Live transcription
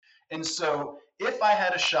And so if I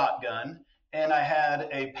had a shotgun and I had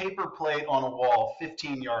a paper plate on a wall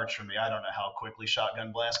 15 yards from me, I don't know how quickly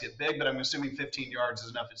shotgun blasts get big, but I'm assuming 15 yards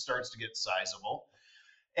is enough. It starts to get sizable.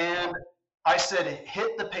 And I said,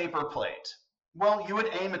 hit the paper plate. Well, you would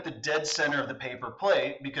aim at the dead center of the paper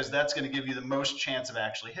plate because that's going to give you the most chance of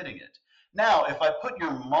actually hitting it. Now, if I put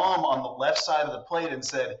your mom on the left side of the plate and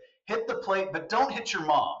said, hit the plate, but don't hit your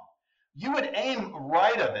mom, you would aim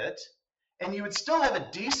right of it, and you would still have a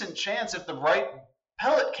decent chance if the right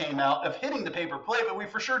pellet came out of hitting the paper plate, but we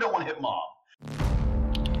for sure don't want to hit mom.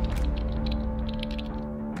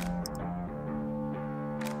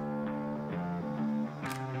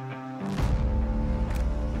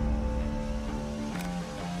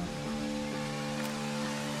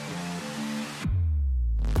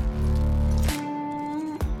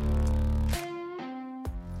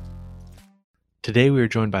 Today we are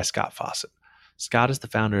joined by Scott Fawcett. Scott is the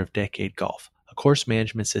founder of Decade Golf, a course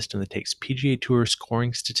management system that takes PGA Tour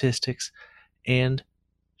scoring statistics and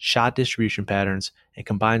shot distribution patterns and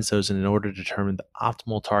combines those in order to determine the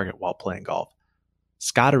optimal target while playing golf.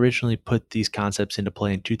 Scott originally put these concepts into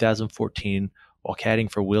play in 2014 while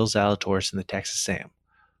caddying for Will Zalatoris in the Texas Sam.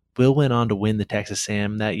 Will went on to win the Texas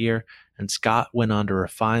Sam that year, and Scott went on to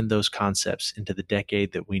refine those concepts into the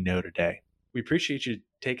decade that we know today. We appreciate you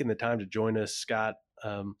taking the time to join us, Scott.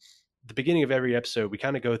 The beginning of every episode, we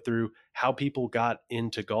kind of go through how people got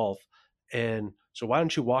into golf. And so why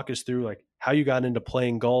don't you walk us through like how you got into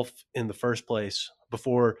playing golf in the first place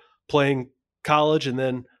before playing college and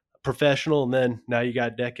then professional, and then now you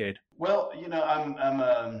got Decade. Well,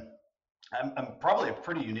 I'm probably a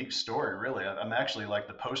pretty unique story, really. I'm actually like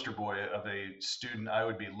the poster boy of a student I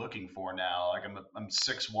would be looking for now. Like I'm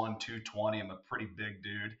 6'1", 220. I'm a pretty big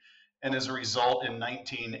dude. And as a result, in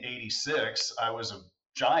 1986, I was a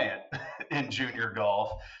giant in junior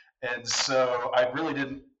golf. And so I really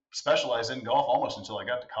didn't specialize in golf almost until I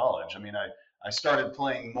got to college. I mean, I started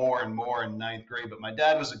playing more and more in ninth grade, but my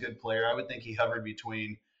dad was a good player. I would think he hovered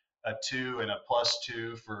between a 2 and a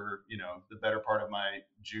 +2 for the better part of my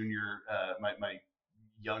my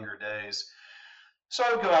younger days. So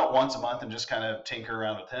I would go out once a month and just kind of tinker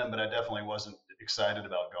around with him, but I definitely wasn't excited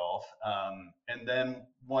about golf. And then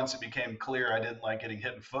once it became clear I didn't like getting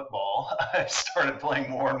hit in football, I started playing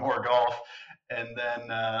more and more golf, and then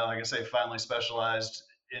like I say, finally specialized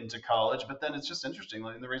into college. But then it's just interesting.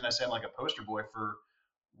 Like, the reason I say I'm like a poster boy for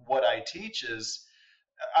what I teach is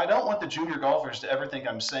I don't want the junior golfers to ever think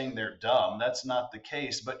I'm saying they're dumb. That's not the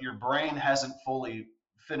case, but your brain hasn't fully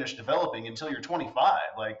finished developing until you're 25.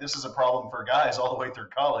 Like, this is a problem for guys all the way through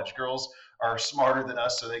college. Girls are smarter than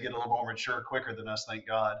us, so they get a little more mature quicker than us, thank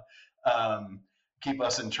God. Keep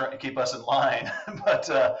us in line.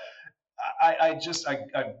 But I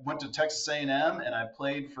went to Texas A&M and I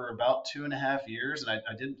played for about 2.5 years, and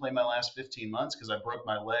I didn't play my last 15 months because I broke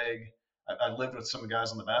my leg. I lived with some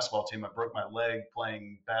guys on the basketball team. I broke my leg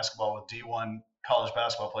playing basketball with D1 college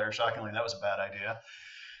basketball players. Shockingly, that was a bad idea.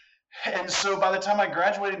 And so by the time I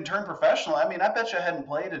graduated and turned professional, I mean, I bet you I hadn't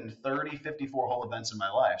played in 30, 54 hole events in my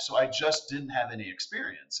life. So I just didn't have any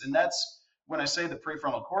experience. And that's when I say the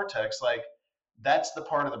prefrontal cortex, like, that's the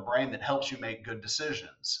part of the brain that helps you make good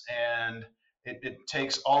decisions. And it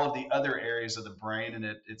takes all of the other areas of the brain and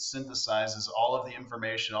it synthesizes all of the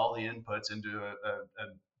information, all the inputs into a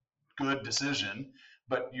good decision.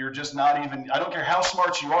 But you're just not even, I don't care how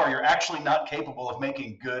smart you are, you're actually not capable of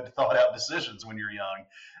making good, thought out decisions when you're young.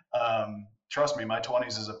 Trust me, my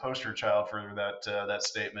 20s is a poster child for that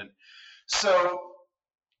statement. So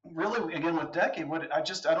really, again, with Decade,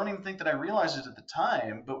 I don't even think that I realized it at the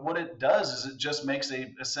time, but what it does is it just makes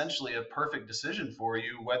essentially a perfect decision for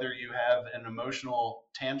you, whether you have an emotional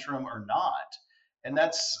tantrum or not. And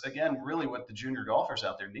that's, again, really what the junior golfers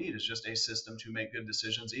out there need, is just a system to make good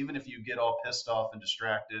decisions. Even if you get all pissed off and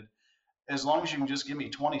distracted, as long as you can just give me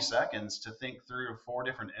 20 seconds to think through 4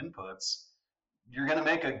 different inputs, you're going to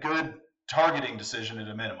make a good targeting decision at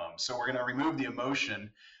a minimum. So we're going to remove the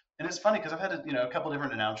emotion. And it's funny because I've had a couple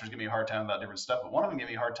different announcers give me a hard time about different stuff, but one of them gave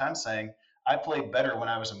me a hard time saying I played better when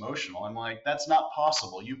I was emotional. I'm like, that's not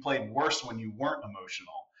possible. You played worse when you weren't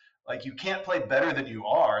emotional. Like, you can't play better than you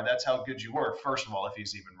are. That's how good you were. First of all, if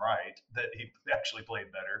he's even right that he actually played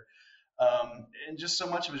better. And just so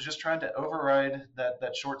much of it is just trying to override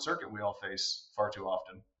that short circuit we all face far too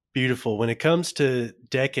often. Beautiful. When it comes to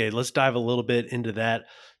Decade, let's dive a little bit into that.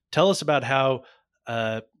 Tell us about how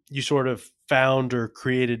you sort of found or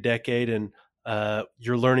created Decade and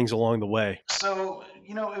your learnings along the way. So,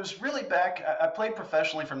 it was really back, I played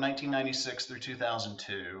professionally from 1996 through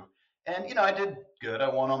 2002. And, I did good. I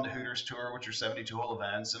won on the Hooters Tour, which are 72 hole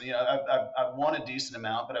events. And, I won a decent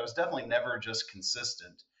amount, but I was definitely never just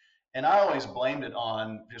consistent. And I always blamed it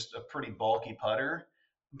on just a pretty bulky putter.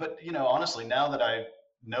 But, honestly, now that I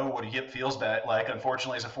know what a yip feels like,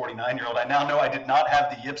 unfortunately, as a 49-year-old, I now know I did not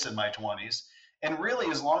have the yips in my 20s. And really,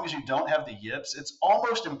 as long as you don't have the yips, it's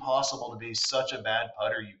almost impossible to be such a bad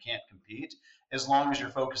putter you can't compete, as long as you're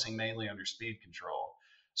focusing mainly on your speed control.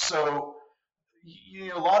 So,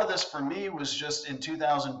 a lot of this for me was just in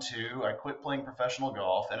 2002. I quit playing professional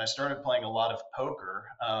golf and I started playing a lot of poker.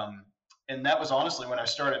 And that was honestly when I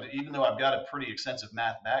started, even though I've got a pretty extensive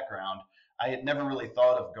math background, I had never really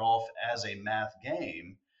thought of golf as a math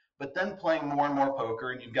game. But then playing more and more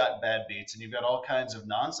poker, and you've got bad beats and you've got all kinds of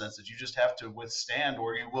nonsense that you just have to withstand,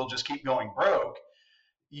 or you will just keep going broke.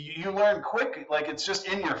 You learn quick, like it's just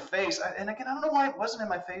in your face. And again, I don't know why it wasn't in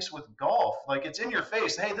my face with golf. Like it's in your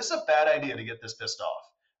face. Hey, this is a bad idea to get this pissed off,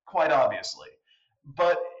 quite obviously.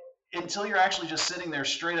 But until you're actually just sitting there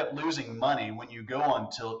straight up losing money when you go on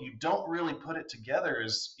tilt, you don't really put it together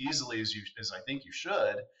as easily as I think you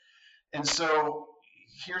should. And so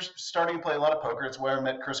here's starting to play a lot of poker. It's where I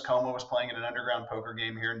met Chris Como, was playing in an underground poker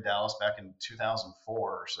game here in Dallas back in 2004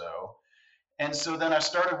 or so. And so then I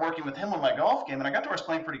started working with him on my golf game, and I got to where I was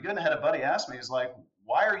playing pretty good. And I had a buddy ask me, he's like,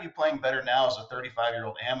 "Why are you playing better now as a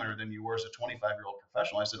 35-year-old amateur than you were as a 25-year-old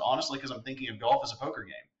professional?" I said, "Honestly, because I'm thinking of golf as a poker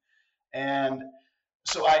game." And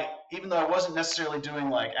so even though I wasn't necessarily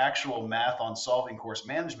doing like actual math on solving course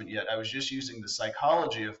management yet, I was just using the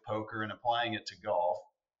psychology of poker and applying it to golf.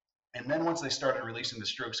 And then once they started releasing the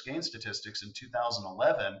strokes gain statistics in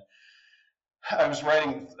 2011, I was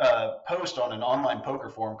writing a post on an online poker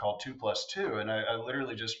forum called 2 Plus 2, and I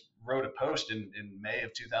literally just wrote a post in May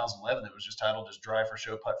of 2011 that was just titled "Is Dry for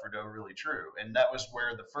Show, Putt for Dough Really True?" And that was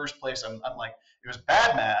where the first place I'm like, it was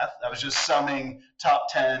bad math. I was just summing top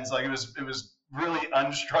tens, like it was really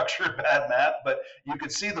unstructured bad math, but you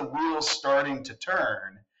could see the wheels starting to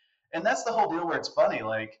turn. And that's the whole deal where it's funny.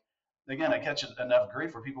 Like, again, I catch enough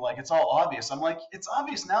grief where people are like, it's all obvious. I'm like, it's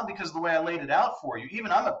obvious now because of the way I laid it out for you.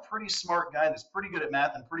 Even I'm a pretty smart guy that's pretty good at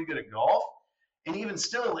math and pretty good at golf. And even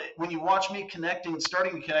still, when you watch me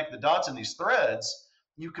starting to connect the dots in these threads,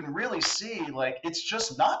 you can really see like it's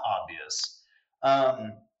just not obvious.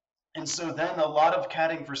 Um, and so then a lot of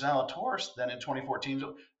caddying for Zalatoris then in 2014,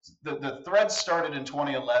 the threads started in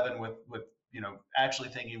 2011 with actually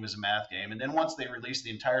thinking it was a math game. And then once they released the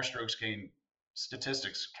entire strokes gain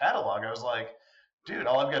statistics catalog, I was like, dude,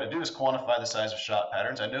 all I've got to do is quantify the size of shot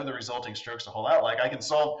patterns. I know the resulting strokes to hole out. Like I can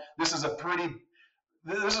solve. This is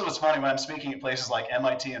what's funny when I'm speaking at places like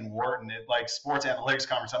MIT and Wharton at like sports analytics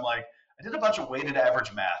conference. I'm like, I did a bunch of weighted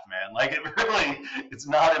average math, man. Like it's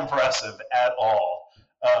not impressive at all.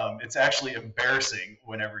 It's actually embarrassing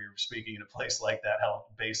whenever you're speaking in a place like that, how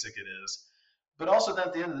basic it is. But also, then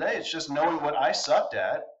at the end of the day, it's just knowing what I sucked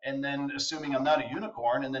at and then assuming I'm not a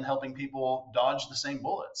unicorn and then helping people dodge the same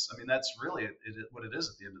bullets. I mean, that's really what it is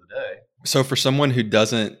at the end of the day. So for someone who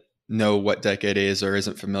doesn't know what decade is or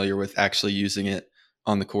isn't familiar with actually using it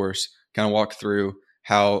on the course, kind of walk through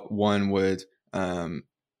how one would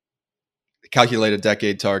calculate a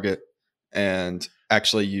decade target and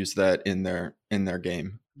actually use that in their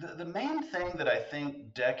game. The main thing that I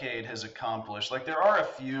think Decade has accomplished, like there are a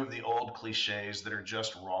few of the old cliches that are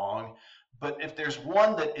just wrong, but if there's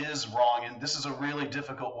one that is wrong, and this is a really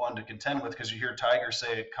difficult one to contend with because you hear Tiger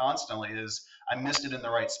say it constantly, is I missed it in the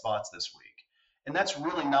right spots this week. And that's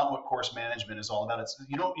really not what course management is all about. It's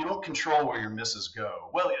you don't control where your misses go.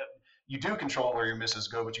 Well, you do control where your misses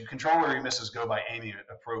go, but you control where your misses go by aiming it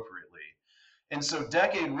appropriately. And so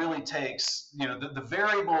Decade really takes, the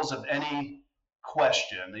variables of any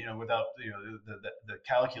question, without, the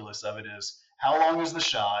calculus of it is how long is the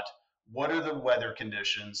shot? What are the weather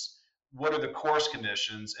conditions? What are the course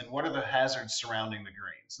conditions? And what are the hazards surrounding the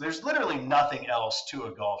greens? There's literally nothing else to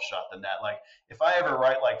a golf shot than that. Like if I ever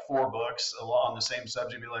write like 4 books on the same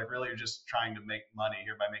subject, be like, really, you're just trying to make money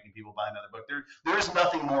here by making people buy another book. There is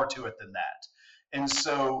nothing more to it than that. And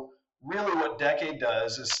so really what Decade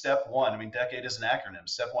does is step one. I mean, Decade is an acronym.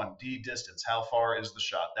 Step one, D, distance. How far is the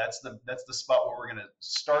shot? That's the spot where we're going to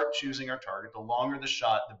start choosing our target. The longer the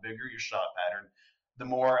shot, the bigger your shot pattern. The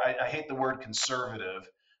more, I hate the word conservative,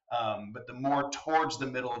 but the more towards the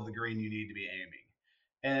middle of the green you need to be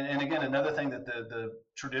aiming. And again, another thing that the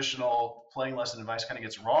traditional playing lesson advice kind of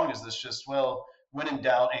gets wrong is this just, well, when in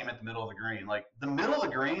doubt, aim at the middle of the green. Like the middle of the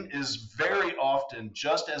green is very often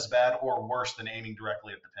just as bad or worse than aiming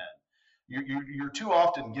directly at the pin. You're too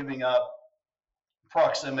often giving up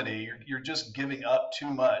proximity. You're just giving up too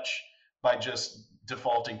much by just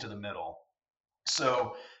defaulting to the middle.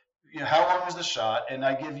 So, how long is the shot? And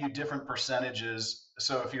I give you different percentages.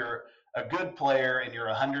 So if you're a good player and you're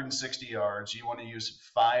 160 yards, you want to use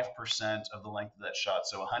 5% of the length of that shot.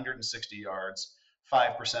 So 160 yards,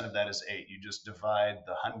 5% of that is 8. You just divide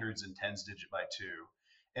the hundreds and tens digit by 2.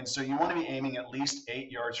 And so you want to be aiming at least 8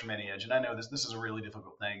 yards from any edge. And I know this is a really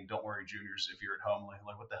difficult thing. Don't worry, juniors, if you're at home,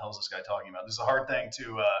 like what the hell is this guy talking about? This is a hard thing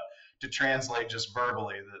to translate just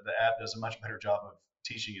verbally. The app does a much better job of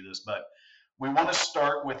teaching you this, but we want to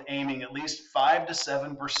start with aiming at least 5 to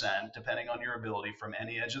 7%, depending on your ability, from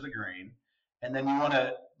any edge of the green. And then you want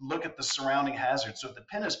to look at the surrounding hazards. So if the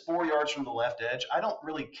pin is 4 yards from the left edge, I don't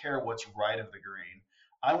really care what's right of the green.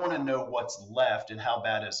 I want to know what's left and how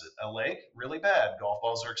bad is it. A lake, really bad. Golf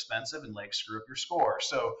balls are expensive and lakes screw up your score.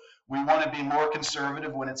 So we want to be more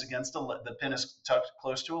conservative when it's against the pin is tucked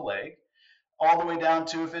close to a lake, all the way down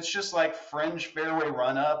to if it's just like fringe fairway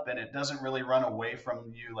run up and it doesn't really run away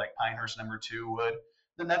from you like Pinehurst #2 would,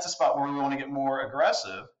 then that's a spot where we want to get more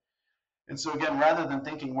aggressive. And so again, rather than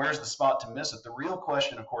thinking where's the spot to miss it, the real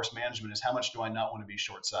question of course management is how much do I not want to be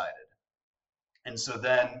short-sighted? And so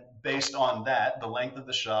then based on that, the length of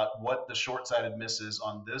the shot, what the short-sighted miss is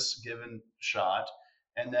on this given shot,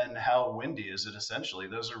 and then how windy is it essentially.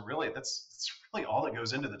 Those are really, that's really all that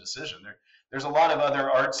goes into the decision. There's a lot of other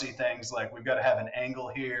artsy things like we've got to have an angle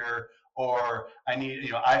here, or I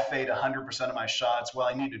need, I fade 100% of my shots. Well,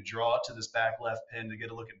 I need to draw it to this back left pin to get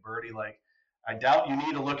a look at birdie. Like, I doubt you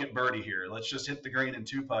need to look at birdie here. Let's just hit the green and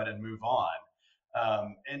two putt and move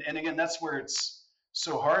on. And again, that's where it's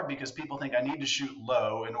so hard because people think I need to shoot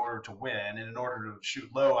low in order to win. And in order to shoot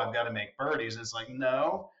low, I've got to make birdies. And it's like,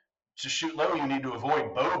 no, to shoot low, you need to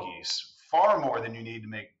avoid bogeys far more than you need to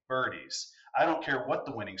make birdies. I don't care what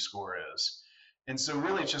the winning score is. And so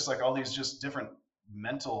really it's just like all these just different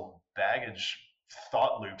mental baggage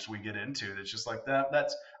thought loops we get into that's just like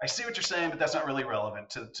that's I see what you're saying, but that's not really relevant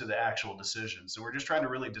to the actual decision. So we're just trying to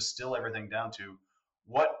really distill everything down to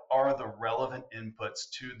what are the relevant inputs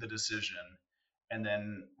to the decision, and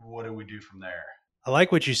then what do we do from there? I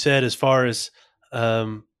like what you said as far as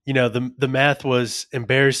the math was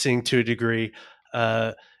embarrassing to a degree,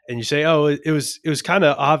 and you say, oh, it was kind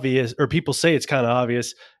of obvious, or people say it's kind of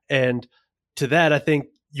obvious, and to that, I think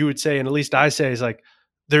you would say, and at least I say, is like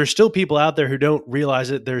there are still people out there who don't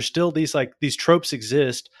realize it. There's still these tropes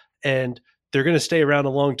exist, and they're going to stay around a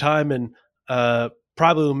long time, and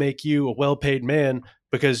probably will make you a well-paid man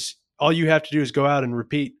because all you have to do is go out and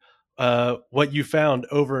repeat what you found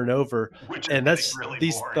over and over. Which and that's really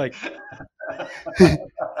these boring.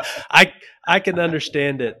 like I can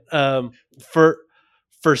understand it.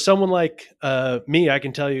 For someone like me, I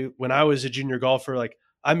can tell you when I was a junior golfer, like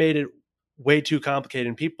I made it way too complicated,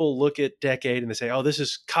 and people look at Decade and they say, oh, this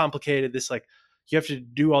is complicated. This like you have to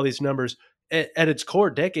do all these numbers. At its core,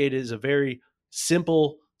 Decade is a very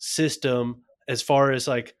simple system as far as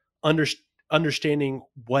like understanding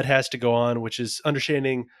what has to go on, which is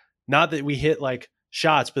understanding not that we hit like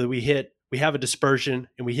shots, but we have a dispersion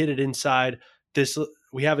and we hit it inside this.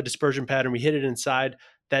 We have a dispersion pattern. We hit it inside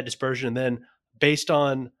that dispersion. And then based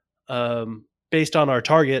on our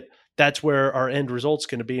target, that's where our end result's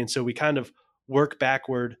going to be. And so we kind of work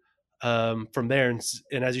backward from there.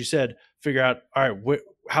 And as you said, figure out, all right,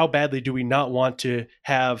 how badly do we not want to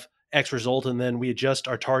have X result? And then we adjust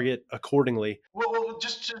our target accordingly. Well,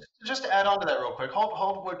 just to add on to that real quick,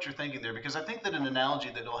 hold what you're thinking there, because I think that an analogy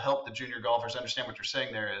that will help the junior golfers understand what you're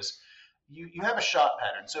saying there is you have a shot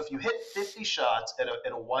pattern. So if you hit 50 shots at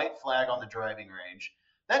a white flag on the driving range,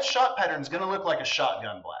 that shot pattern is going to look like a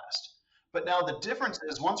shotgun blast. But now the difference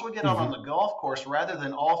is once we get out on the golf course, rather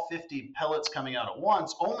than all 50 pellets coming out at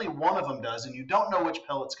once, only one of them does, and you don't know which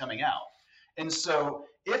pellet's coming out. And so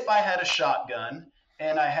if I had a shotgun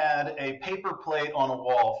and I had a paper plate on a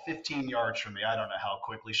wall 15 yards from me, I don't know how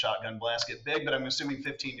quickly shotgun blasts get big, but I'm assuming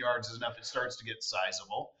 15 yards is enough. It starts to get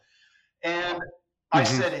sizable. And I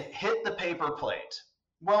said, hit the paper plate.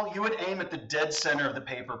 Well, you would aim at the dead center of the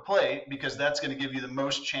paper plate because that's going to give you the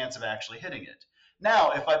most chance of actually hitting it.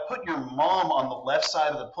 Now, if I put your mom on the left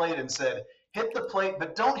side of the plate and said, hit the plate,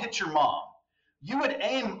 but don't hit your mom, you would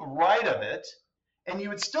aim right of it, and you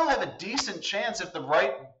would still have a decent chance if the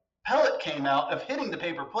right pellet came out of hitting the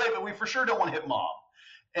paper plate, but we for sure don't want to hit mom.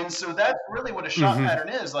 And so that's really what a shot pattern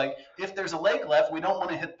is. Like, if there's a lake left, we don't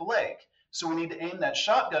want to hit the lake. So we need to aim that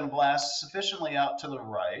shotgun blast sufficiently out to the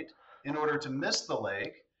right in order to miss the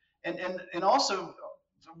lake. And also,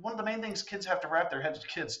 one of the main things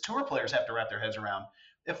tour players have to wrap their heads around.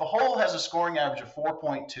 If a hole has a scoring average of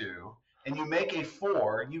 4.2 and you make a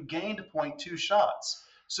 4, you gained 0.2 shots.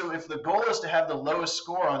 So if the goal is to have the lowest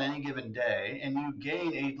score on any given day and you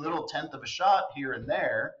gain a little tenth of a shot here and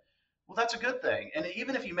there, well, that's a good thing. And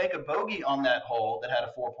even if you make a bogey on that hole that had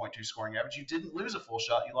a 4.2 scoring average, you didn't lose a full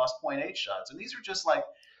shot. You lost 0.8 shots. And these are just like,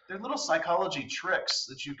 they're little psychology tricks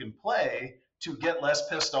that you can play to get less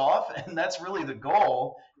pissed off. And that's really the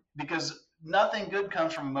goal, because nothing good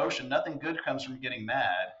comes from emotion. Nothing good comes from getting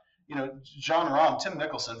mad. You know, John Rahm, Tim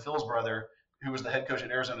Mickelson, Phil's brother, who was the head coach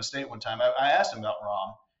at Arizona State one time, I asked him about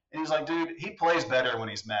Rahm. And he's like, dude, he plays better when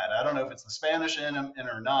he's mad. I don't know if it's the Spanish in him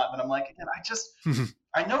or not, but I'm like, again,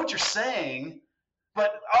 I know what you're saying,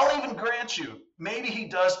 but I'll even grant you, maybe he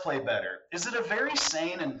does play better. Is it a very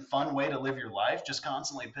sane and fun way to live your life, just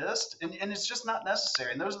constantly pissed? And it's just not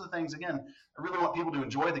necessary. And those are the things, again, I really want people to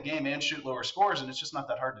enjoy the game and shoot lower scores, and it's just not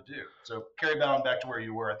that hard to do. So carry that on back to where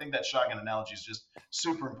you were. I think that shotgun analogy is just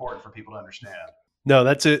super important for people to understand. No,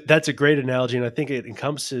 that's a great analogy, and I think it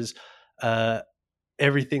encompasses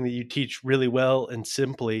everything that you teach really well and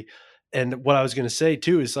simply. And what I was going to say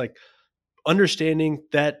too is like understanding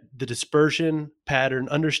that the dispersion pattern,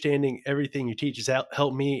 understanding everything you teach has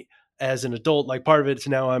helped me as an adult. Like part of it is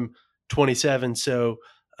now I'm 27, so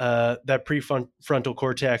that prefrontal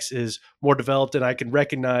cortex is more developed, and I can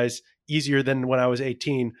recognize easier than when I was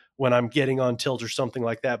 18 when I'm getting on tilt or something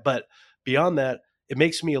like that. But beyond that, it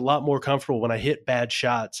makes me a lot more comfortable when I hit bad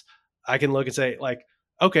shots. I can look and say like,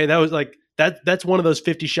 okay, that was like, that's one of those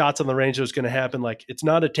 50 shots on the range that was going to happen. Like, it's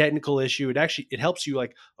not a technical issue. It helps you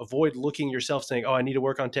like avoid looking yourself saying, oh, I need to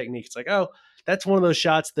work on technique. It's like, oh, that's one of those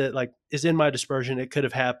shots that like is in my dispersion. It could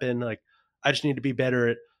have happened. Like, I just need to be better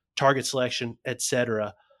at target selection,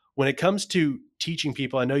 etc. When it comes to teaching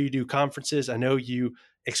people, I know you do conferences. I know you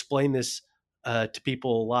explain this to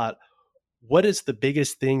people a lot. What is the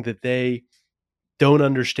biggest thing that they don't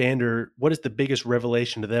understand, or what is the biggest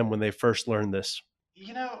revelation to them when they first learn this?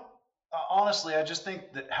 You know, honestly, I just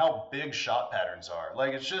think that how big shot patterns are.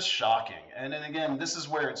 Like, it's just shocking. And then again, this is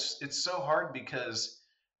where it's so hard, because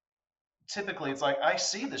typically it's like, I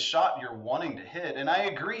see the shot you're wanting to hit, and I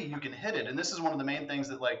agree you can hit it. And this is one of the main things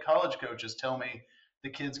that like college coaches tell me the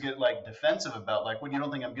kids get like defensive about, like, when you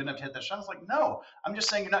don't think I'm good enough to hit that shot. It's like, no, I'm just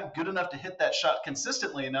saying you're not good enough to hit that shot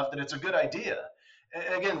consistently enough that it's a good idea.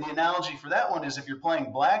 Again, the analogy for that one is if you're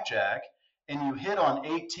playing blackjack and you hit on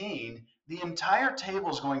 18, the entire table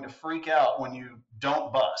is going to freak out when you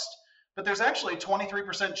don't bust. But there's actually a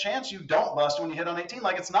 23% chance you don't bust when you hit on 18.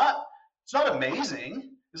 Like, it's not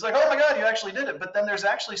amazing. It's like, oh my God, you actually did it. But then there's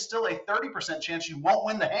actually still a 30% chance you won't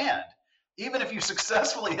win the hand. Even if you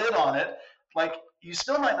successfully hit on it, like, you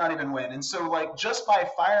still might not even win. And so like, just by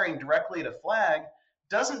firing directly at a flag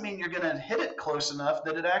doesn't mean you're going to hit it close enough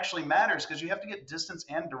that it actually matters, because you have to get distance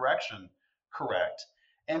and direction correct.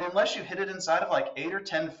 And unless you hit it inside of like 8 or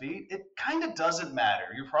 10 feet, it kind of doesn't matter.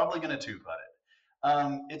 You're probably going to two-putt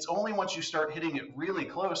it. It's only once you start hitting it really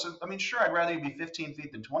close. I mean, sure, I'd rather you be 15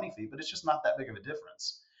 feet than 20 feet, but it's just not that big of a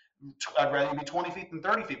difference. I'd rather you be 20 feet than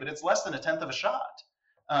 30 feet, but it's less than a tenth of a shot.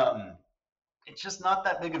 It's just not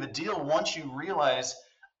that big of a deal once you realize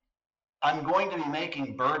I'm going to be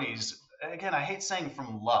making birdies. Again, I hate saying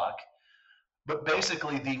from luck, but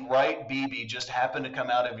basically the right BB just happened to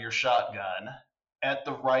come out of your shotgun at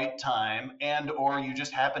the right time, and or you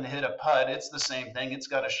just happen to hit a putt. It's the same thing. It's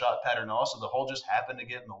got a shot pattern also. The hole just happened to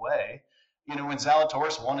get in the way. You know, when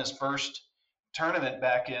Zalatoris won his first tournament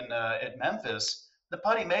back in at Memphis, the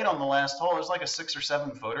putt he made on the last hole was like a 6 or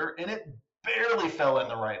 7 footer, and it barely fell in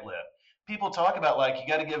the right lip. People talk about like you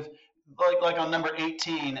got to give like on number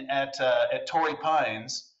 18 at Torrey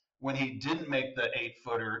Pines when he didn't make the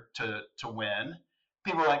 8-footer to win.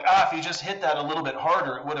 People are like, if he just hit that a little bit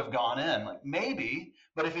harder, it would have gone in. Like, maybe,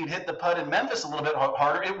 but if he'd hit the putt in Memphis a little bit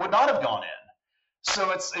harder, it would not have gone in.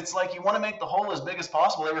 So it's like you want to make the hole as big as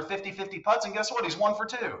possible. They were 50-50 putts, and guess what? He's 1 for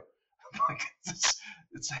 2. Like,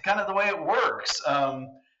 it's kind of the way it works.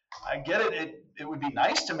 I get it. It would be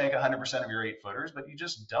nice to make 100% of your 8-footers, but you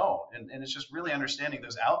just don't. And it's just really understanding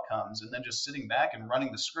those outcomes and then just sitting back and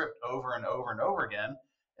running the script over and over and over again,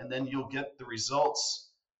 and then you'll get the results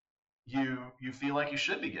you feel like you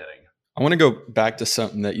should be getting. I want to go back to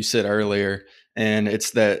something that you said earlier, and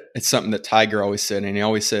it's something that Tiger always said, and he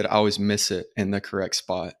always said, I always miss it in the correct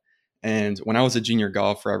spot. And when I was a junior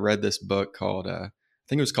golfer, I read this book called, I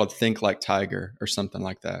think it was called Think Like Tiger or something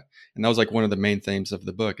like that. And that was like one of the main themes of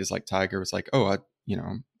the book is like Tiger was like, oh,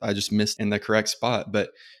 I just missed in the correct spot. But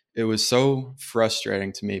it was so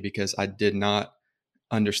frustrating to me because I did not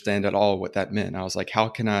understand at all what that meant. I was like, how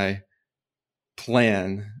can I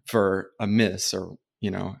plan for a miss? Or,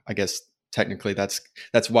 I guess technically that's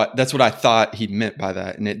what I thought he meant by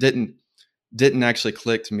that. And it didn't actually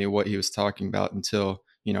click to me what he was talking about until,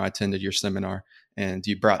 I attended your seminar and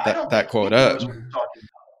you brought that quote up.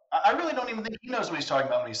 I I really don't even think he knows what he's talking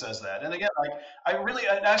about when he says that. And again, like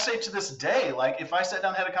I say to this day, like if I sat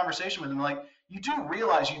down and had a conversation with him, like you do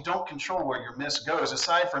realize you don't control where your miss goes,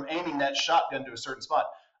 aside from aiming that shotgun to a certain spot.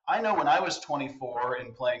 I know when I was 24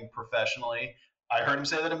 and playing professionally, I heard him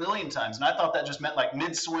say that a million times, and I thought that just meant like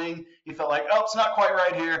mid swing. He felt like, oh, it's not quite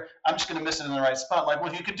right here. I'm just going to miss it in the right spot. Like,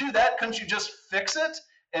 well, if you could do that, couldn't you just fix it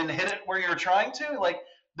and hit it where you're trying to? Like,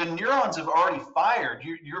 the neurons have already fired.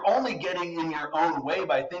 You're only getting in your own way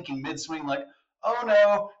by thinking mid swing, like, oh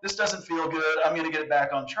no, this doesn't feel good. I'm going to get it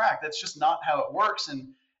back on track. That's just not how it works. And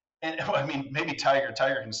I mean, maybe Tiger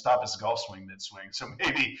can stop his golf swing mid swing, so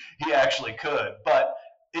maybe he actually could. But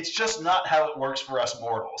it's just not how it works for us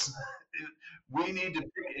mortals. We need to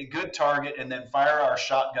pick a good target and then fire our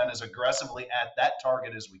shotgun as aggressively at that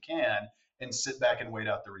target as we can and sit back and wait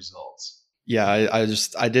out the results. Yeah,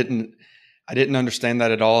 I didn't understand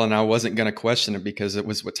that at all, and I wasn't going to question it because it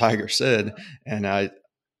was what Tiger said, and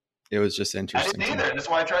it was just interesting. I didn't either. That's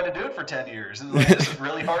why I tried to do it for 10 years. Like, this is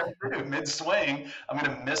really hard to do. Mid swing, I'm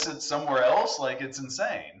going to miss it somewhere else. Like, it's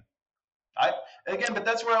insane. But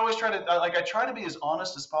that's where I always try to be as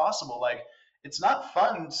honest as possible. Like, it's not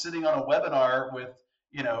fun sitting on a webinar with,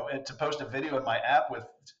 to post a video in my app with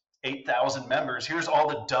 8,000 members. Here's all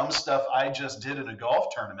the dumb stuff I just did in a golf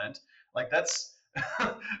tournament. Like, that's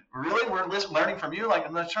really, we're learning from you. Like,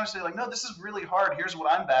 I'm not trying to say, like, no, this is really hard. Here's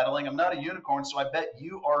what I'm battling. I'm not a unicorn, so I bet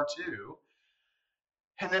you are too.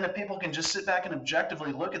 And then if people can just sit back and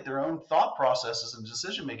objectively look at their own thought processes and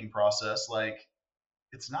decision-making process, like,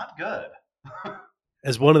 it's not good.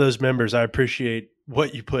 As one of those members, I appreciate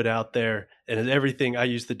what you put out there, and everything. I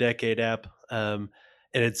use the Decade app, and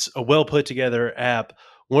it's a well put together app.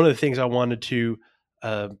 One of the things I wanted to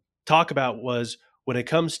talk about was when it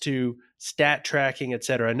comes to stat tracking, et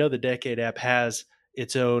cetera. I know the Decade app has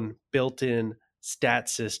its own built-in stat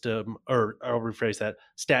system, or I'll rephrase that,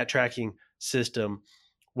 stat tracking system.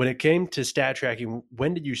 When it came to stat tracking,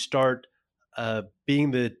 when did you start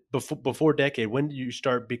being before Decade? When did you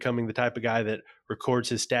start becoming the type of guy that records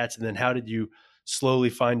his stats, and then how did you slowly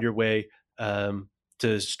find your way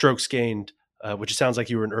to strokes gained, which it sounds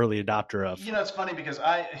like you were an early adopter of? It's funny because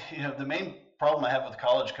the main problem I have with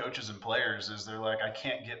college coaches and players is they're like, I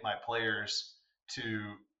can't get my players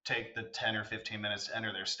to take the 10 or 15 minutes to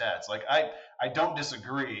enter their stats. Like, I don't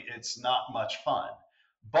disagree. It's not much fun.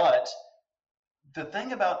 But the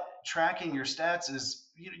thing about tracking your stats is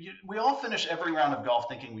we all finish every round of golf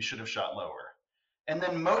thinking we should have shot lower. And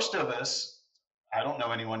then most of us, I don't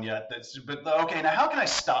know anyone yet but okay, now how can I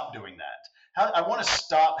stop doing that? I want to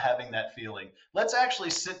stop having that feeling. Let's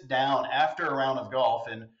actually sit down after a round of golf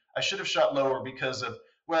and I should have shot lower because of,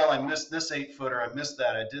 well, I missed this 8-footer, I missed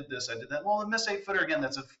that, I did this, I did that. Well, the missed 8-footer, again,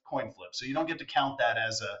 that's a coin flip. So you don't get to count that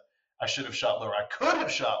as I should have shot lower. I could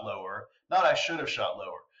have shot lower, not I should have shot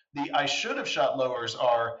lower. The I should have shot lowers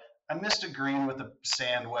are, I missed a green with a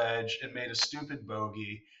sand wedge and made a stupid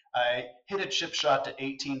bogey. I hit a chip shot to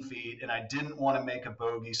 18 feet and I didn't want to make a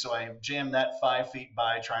bogey, so I jammed that 5 feet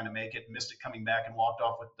by trying to make it, missed it coming back and walked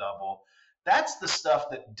off with double. That's the stuff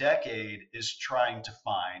that Decade is trying to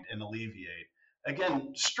find and alleviate.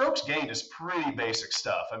 Again, strokes gained is pretty basic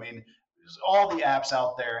stuff. I mean, all the apps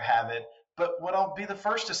out there have it. But what I'll be the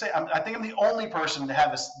first to say, I think I'm the only person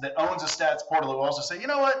that owns a stats portal that will also say, you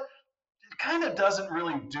know what, it kind of doesn't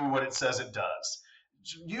really do what it says it does.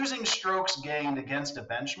 Using strokes gained against a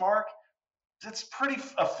benchmark, that's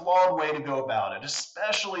a flawed way to go about it,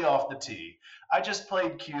 especially off the tee. I just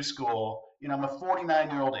played Q School. I'm a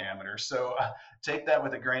 49-year-old amateur, so take that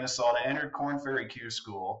with a grain of salt. I entered Corn Ferry Q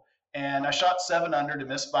School, and I shot 7 under to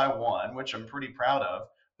miss by 1, which I'm pretty proud of.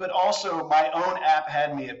 But also my own app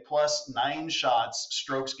had me at plus 9 shots,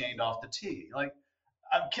 strokes gained off the tee. Like,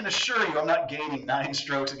 I can assure you I'm not gaining 9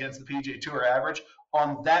 strokes against the PGA Tour average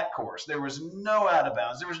on that course. There was no out of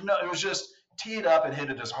bounds. It was just tee it up and hit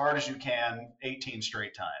it as hard as you can 18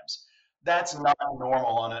 straight times. That's not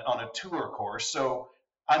normal on a tour course. So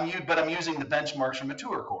I'm using the benchmarks from a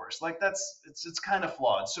tour course. Like, it's kind of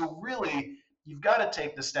flawed. So really, you've got to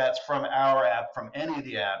take the stats from our app, from any of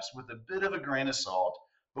the apps, with a bit of a grain of salt.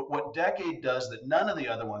 But what Decade does that none of the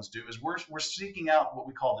other ones do is we're seeking out what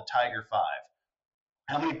we call the Tiger 5.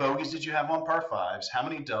 How many bogeys did you have on par 5s? How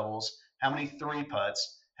many doubles? How many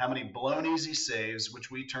 3-putts? How many blown easy saves,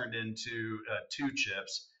 which we turned into 2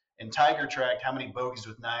 chips? And Tiger tracked how many bogeys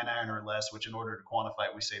with 9-iron or less, which in order to quantify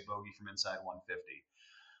it, we say bogey from inside 150.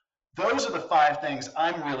 Those are the 5 things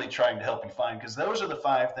I'm really trying to help you find, because those are the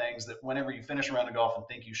 5 things that whenever you finish a round of golf and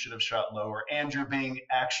think you should have shot lower and you're being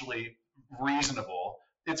actually reasonable,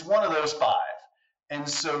 it's one of those 5. And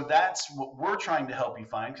so that's what we're trying to help you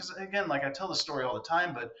find. Because again, like I tell the story all the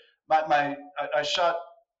time, but I shot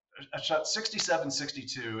I shot 67,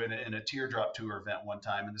 62 in a teardrop tour event one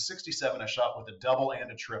time. And the 67 I shot with a double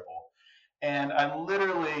and a triple. And I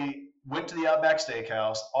literally went to the Outback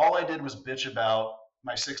Steakhouse. All I did was bitch about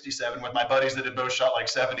my 67 with my buddies that had both shot like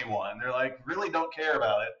 71. They're like, really don't care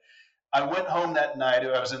about it. I went home that night.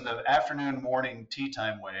 I was in the afternoon morning tea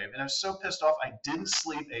time wave, and I was so pissed off I didn't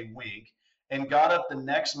sleep a wink and got up the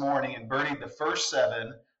next morning and birdied the first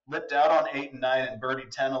 7, lipped out on 8 and 9, and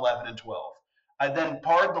birdied 10, 11, and 12. I then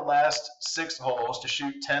parred the last 6 holes to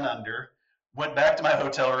shoot 10 under, went back to my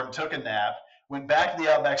hotel room, took a nap, went back to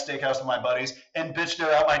the Outback Steakhouse with my buddies, and bitched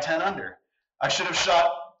out my 10 under. I should have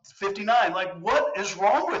shot 59. Like, what is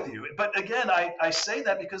wrong with you? But again, I say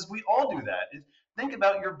that because we all do that. Think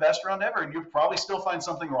about your best round ever, and you'll probably still find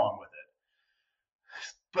something wrong with it.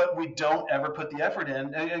 But we don't ever put the effort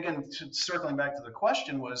in. And again, circling back to the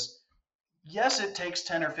question was, yes, it takes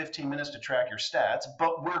 10 or 15 minutes to track your stats,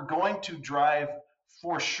 but we're going to drive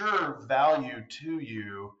for sure value to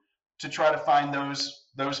you to try to find those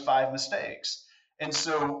 5 mistakes. And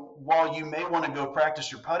so while you may want to go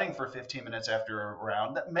practice your putting for 15 minutes after a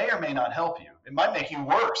round, that may or may not help you. It might make you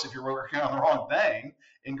worse if you're working on the wrong thing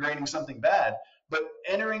and grading something bad. But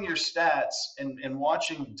entering your stats and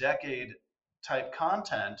watching decade type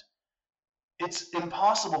content, it's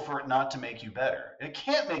impossible for it not to make you better. It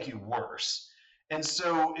can't make you worse. And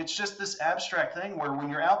so it's just this abstract thing where when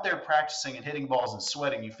you're out there practicing and hitting balls and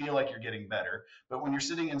sweating, you feel like you're getting better. But when you're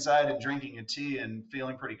sitting inside and drinking a tea and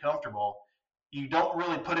feeling pretty comfortable, you don't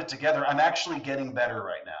really put it together. I'm actually getting better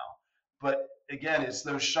right now. But again, it's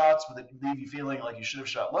those shots that leave you feeling like you should have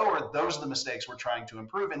shot lower. Those are the mistakes we're trying to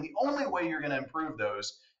improve. And the only way you're going to improve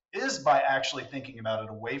those is by actually thinking about it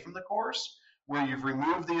away from the course, where you've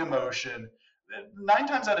removed the emotion. 9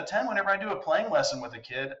 times out of 10, whenever I do a playing lesson with a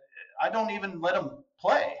kid, I don't even let them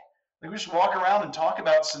play. Like, we just walk around and talk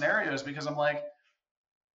about scenarios, because I'm like,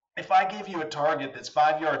 if I give you a target that's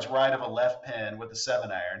 5 yards right of a left pin with a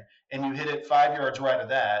 7-iron, and you hit it 5 yards right of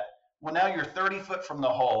that, well, now you're 30 foot from the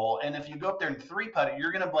hole, and if you go up there and 3-putt it,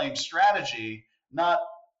 you're going to blame strategy, not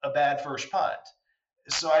a bad first putt.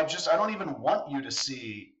 So I don't even want you to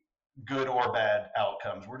see good or bad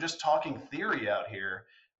outcomes. We're just talking theory out here.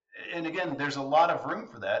 And again, there's a lot of room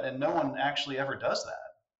for that, and no one actually ever does that.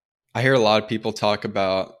 I hear a lot of people talk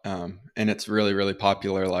about, and it's really, really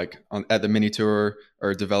popular, like at the mini tour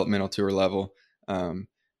or developmental tour level,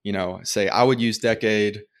 say I would use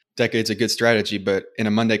Decade's a good strategy, but in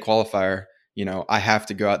a Monday qualifier, I have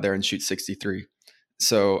to go out there and shoot 63.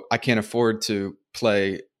 So I can't afford to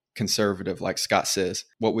play conservative like Scott says.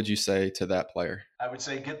 What would you say to that player? I would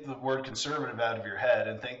say get the word conservative out of your head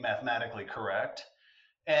and think mathematically correct.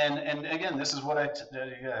 And again, this is what I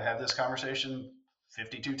have this conversation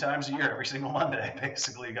 52 times a year, every single Monday.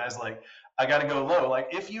 Basically, guys, like, I got to go low. Like,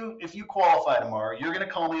 if you qualify tomorrow, you're going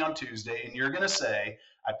to call me on Tuesday and you're going to say,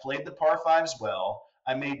 I played the par 5s well.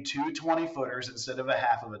 I made 2 20-footers instead of a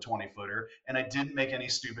half of a 20-footer, and I didn't make any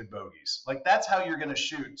stupid bogeys. Like, that's how you're going to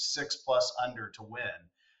shoot 6+ under to win.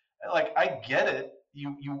 Like, I get it.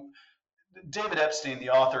 David Epstein,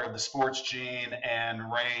 the author of The Sports Gene and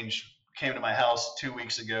Range, came to my house 2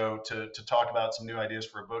 weeks ago to talk about some new ideas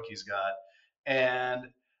for a book he's got. And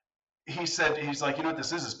he said, he's like, what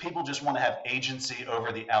this is people just want to have agency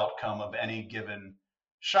over the outcome of any given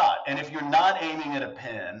shot. And if you're not aiming at a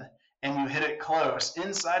pin and you hit it close,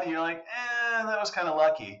 inside you're like, that was kind of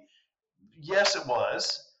lucky. Yes, it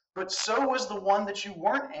was. But so was the one that you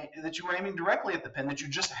were aiming directly at the pin, that you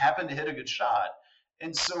just happened to hit a good shot.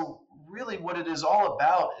 And so really what it is all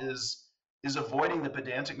about is avoiding the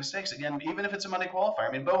pedantic mistakes. Again, even if it's a Monday qualifier.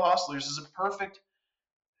 I mean, Bo Hostlers is a perfect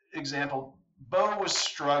example. Bo was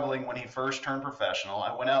struggling when he first turned professional.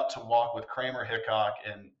 I went out to walk with Kramer, Hickok,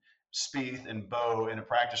 and Spieth and Bo in a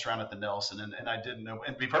practice round at the Nelson, and I didn't know.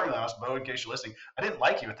 And to be perfectly honest, Bo, in case you're listening, I didn't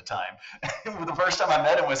like you at the time. The first time I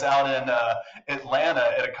met him was out in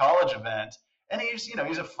Atlanta at a college event, and he's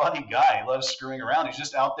a funny guy. He loves screwing around. He's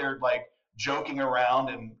just out there like joking around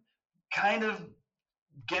and kind of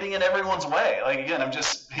getting in everyone's way. Like, again, I'm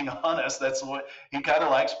just being honest. That's what he kind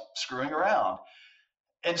of likes, screwing around.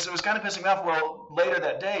 And so it was kind of pissing me off. Well, later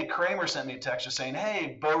that day, Kramer sent me a text just saying,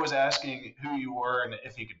 hey, Bo was asking who you were and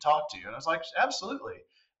if he could talk to you. And I was like, absolutely.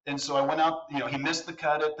 And so I went out, he missed the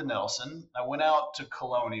cut at the Nelson. I went out to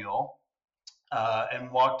Colonial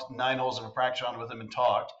and walked 9 holes of a practice round with him and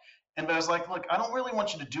talked. But I was like, look, I don't really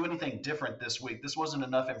want you to do anything different this week. This wasn't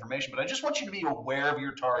enough information, but I just want you to be aware of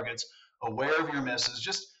your targets, aware of your misses.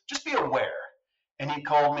 Just be aware. And he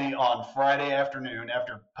called me on Friday afternoon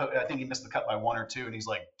after, I think he missed the cut by 1 or 2. And he's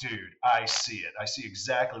like, dude, I see it. I see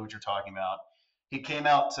exactly what you're talking about. He came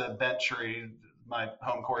out to Bent Tree, my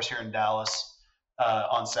home course here in Dallas,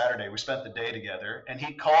 on Saturday. We spent the day together, and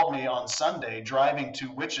he called me on Sunday driving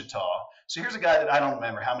to Wichita. So here's a guy that I don't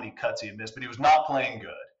remember how many cuts he had missed, but he was not playing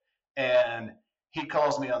good. And he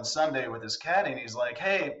calls me on Sunday with his caddy, and he's like,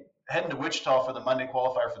 "Hey, heading to Wichita for the Monday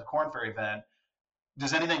qualifier for the Corn Ferry event.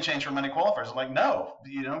 Does anything change for Monday qualifiers?" I'm like, "No,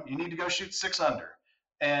 you need to go shoot 6 under,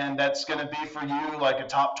 and that's going to be for you like a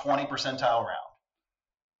top 20 percentile round.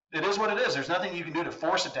 It is what it is. There's nothing you can do to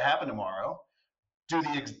force it to happen tomorrow.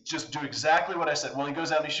 Just do exactly what I said." Well, he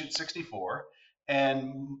goes out and he shoots 64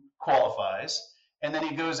 and qualifies, and then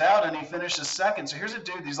he goes out and he finishes second. So here's a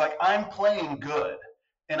dude. He's like, "I'm playing good,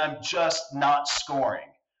 and I'm just not scoring."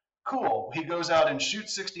 Cool. He goes out and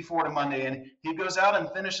shoots 64 to Monday, and he goes out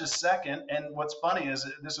and finishes second. And what's funny is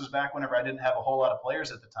this was back whenever I didn't have a whole lot of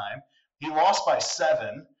players at the time. He lost by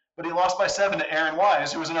 7, but he lost by 7 to Aaron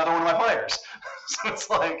Wise, who was another one of my players. So it's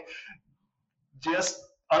like, just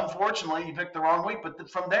unfortunately, he picked the wrong week. But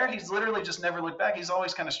from there, he's literally just never looked back. He's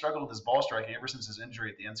always kind of struggled with his ball striking ever since his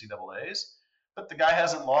injury at the NCAAs. But the guy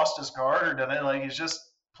hasn't lost his card or done it. Like, he's just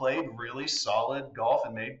played really solid golf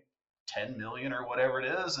and made 10 million or whatever it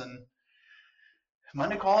is. And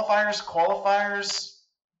Monday qualifiers,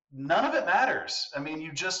 none of it matters. I mean,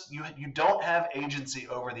 you don't have agency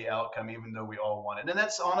over the outcome, even though we all want it. And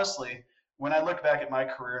that's honestly, when I look back at my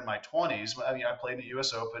career in my 20s, I mean, I played in the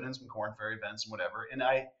U.S. Open and some Corn Ferry events and whatever, and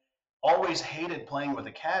I always hated playing with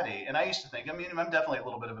a caddy. And I used to think, I mean, I'm definitely a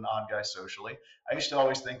little bit of an odd guy socially. I used to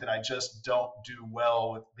always think that I just don't do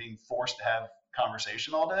well with being forced to have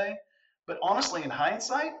conversation all day. But honestly, in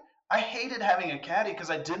hindsight, I hated having a caddy because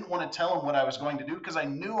I didn't want to tell him what I was going to do because I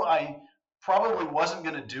knew I probably wasn't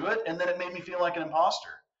going to do it, and then it made me feel like an imposter.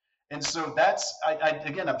 And so that's,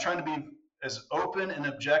 again, I'm trying to be as open and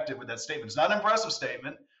objective with that statement. It's not an impressive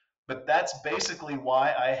statement, but that's basically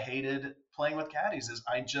why I hated playing with caddies. Is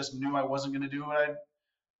I just knew I wasn't going to do what I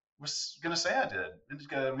was going to say I did.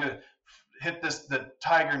 I'm going to hit the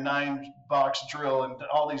Tiger 9-box drill and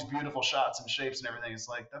all these beautiful shots and shapes and everything. It's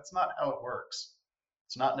like, that's not how it works.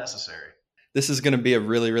 It's not necessary. This is going to be a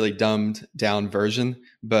really, really dumbed down version,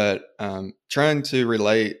 but trying to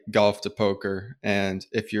relate golf to poker. And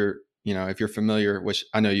if you're familiar, which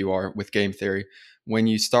I know you are, with game theory, when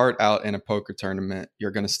you start out in a poker tournament,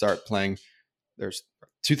 you're going to start playing. There's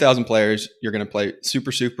 2,000 players. You're going to play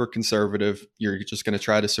super, super conservative. You're just going to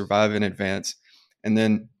try to survive in advance. And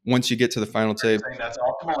then once you get to the final table. Are you saying that's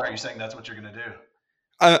optimal, or are you saying that's what you're going to do?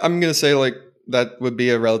 I'm going to say like that would be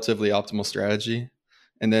a relatively optimal strategy.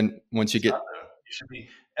 And then once you get, you should be,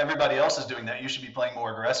 everybody else is doing that. You should be playing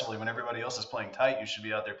more aggressively. When everybody else is playing tight, you should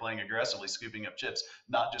be out there playing aggressively, scooping up chips,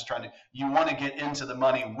 not just trying to, you want to get into the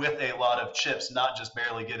money with a lot of chips, not just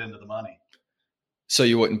barely get into the money. So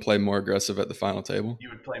you wouldn't play more aggressive at the final table? You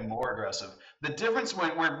would play more aggressive. The difference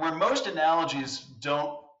where most analogies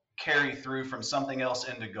don't carry through from something else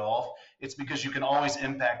into golf, it's because you can always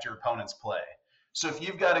impact your opponent's play. So if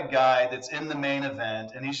you've got a guy that's in the main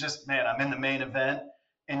event and he's just, man, I'm in the main event,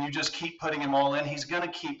 and you just keep putting him all in, he's going to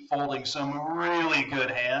keep folding some really good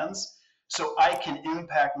hands. So I can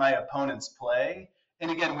impact my opponent's play. And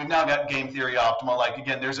again, we've now got game theory optimal. Like,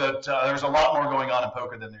 again, there's a lot more going on in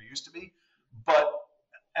poker than there used to be. But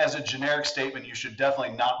as a generic statement, you should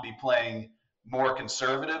definitely not be playing more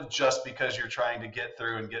conservative just because you're trying to get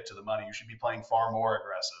through and get to the money. You should be playing far more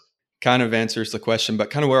aggressive. Kind of answers the question,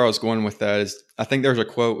 but kind of where I was going with that is, I think there's a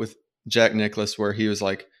quote with Jack Nicklaus where he was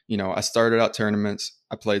like, I started out tournaments,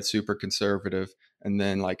 I played super conservative, and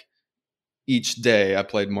then like each day I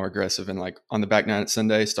played more aggressive, and like on the back nine at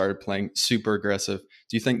Sunday started playing super aggressive.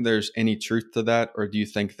 Do you think there's any truth to that, or do you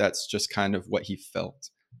think that's just kind of what he felt?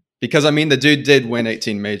 Because I mean, the dude did win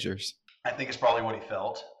 18 majors. I think it's probably what he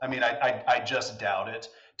felt. I mean, I just doubt it.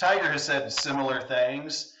 Tiger has said similar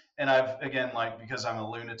things, and I've, again, like, because I'm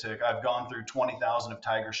a lunatic, I've gone through 20,000 of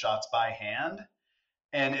Tiger shots by hand.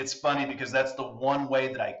 And it's funny because that's the one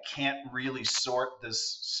way that I can't really sort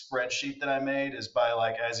this spreadsheet that I made, is by,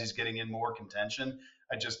 like, as he's getting in more contention,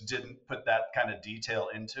 I just didn't put that kind of detail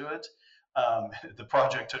into it. The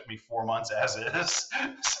project took me 4 months as is,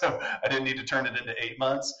 so I didn't need to turn it into 8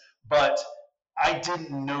 months. But I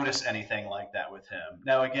didn't notice anything like that with him.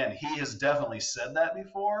 Now, again, he has definitely said that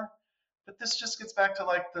before, but this just gets back to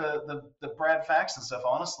like the Brad Faxon stuff,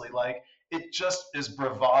 honestly. Like, it just is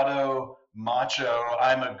bravado, macho,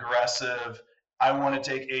 I'm aggressive, I want to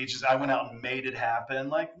take ages, I went out and made it happen.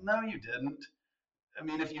 Like, no, you didn't. I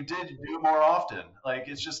mean, if you did, you do it more often. Like,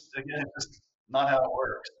 it's just, again, it's just not how it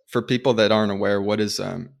works. For people that aren't aware, what is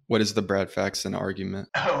the Brad Faxon argument?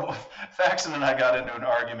 Oh, Faxon and I got into an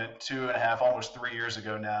argument 2.5, almost 3 years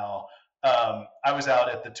ago now. I was out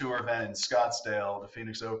at the tour event in Scottsdale, the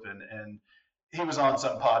Phoenix Open, and he was on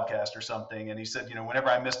some podcast or something, and he said, whenever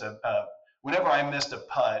I missed a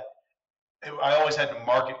putt, I always had to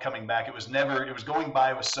mark it coming back. It was going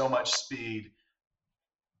by with so much speed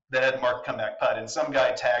that I had to mark comeback putt. And some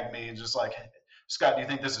guy tagged me and just like, Scott, do you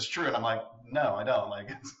think this is true? And I'm like, no, I don't. Like,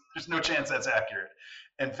 there's no chance that's accurate.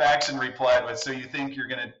 And Faxon replied with, so you think you're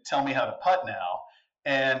going to tell me how to putt now?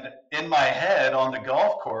 And in my head on the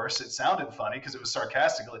golf course, it sounded funny because it was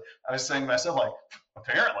sarcastically. I was saying to myself, like,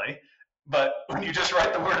 apparently. But when you just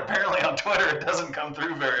write the word apparently on Twitter, it doesn't come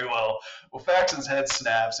through very well. Well, Faxon's head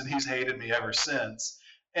snaps, and he's hated me ever since.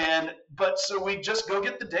 But so we just go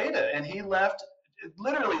get the data, and he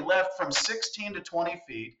literally left from 16 to 20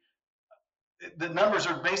 feet. The numbers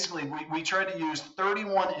are basically, we tried to use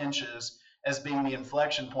 31 inches as being the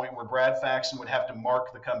inflection point where Brad Faxon would have to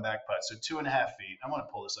mark the comeback putt. So 2.5 feet. I want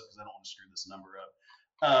to pull this up because I don't want to screw this number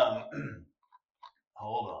up.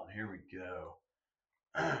 Hold on, here we go.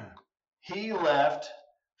 He left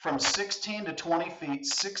from 16 to 20 feet,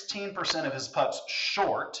 16% of his putts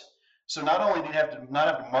short. So not only did he have to not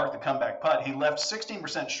have to mark the comeback putt, he left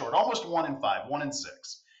 16% short, almost 1 in 5, 1 in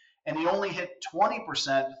 6. And he only hit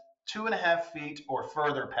 20%, 2.5 feet or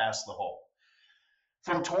further past the hole.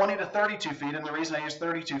 From 20 to 32 feet, and the reason I use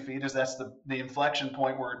 32 feet is that's the inflection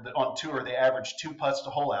point where on tour they average 2 putts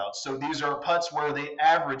to hole out. So these are putts where they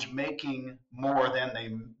average making more than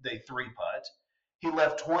they 3 putt. He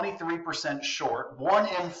left 23% short, 1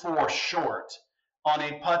 in 4 short on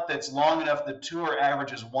a putt that's long enough the tour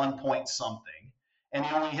averages 1 point something. And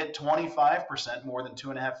he only hit 25% more than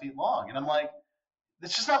 2.5 feet long. And I'm like,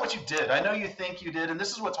 it's just not what you did. I know you think you did. And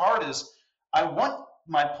this is what's hard is I want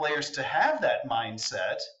my players to have that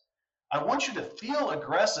mindset. I want you to feel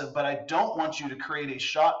aggressive, but I don't want you to create a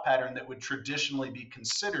shot pattern that would traditionally be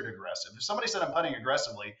considered aggressive. If somebody said I'm putting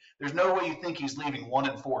aggressively, there's no way you think he's leaving 1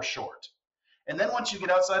 in 4 short. And then once you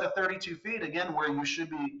get outside of 32 feet, again, where you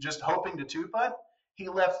should be just hoping to 2-putt, he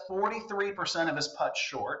left 43% of his putts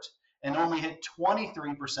short and only hit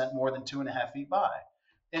 23% more than 2.5 feet by.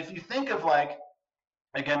 If you think of like,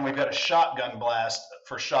 again, we've got a shotgun blast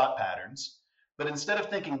for shot patterns, but instead of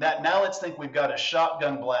thinking that, now let's think we've got a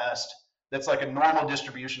shotgun blast that's like a normal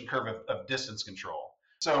distribution curve of distance control.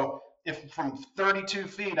 So if from 32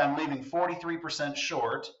 feet I'm leaving 43%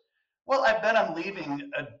 short, well, I bet I'm leaving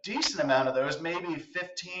a decent amount of those, maybe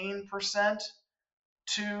 15%,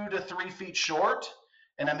 2 to 3 feet short,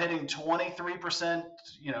 and I'm hitting 23%,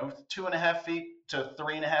 2.5 feet to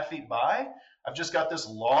 3.5 feet by. I've just got this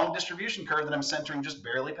long distribution curve that I'm centering just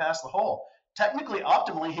barely past the hole. Technically,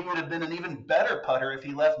 optimally, he would have been an even better putter if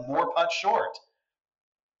he left more putts short.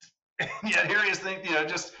 Yet here he is thinking,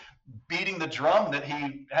 just beating the drum that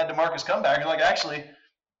he had to mark his comeback. You're like, actually,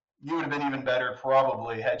 you would have been even better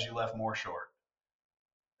probably had you left more short.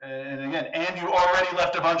 And again, and you already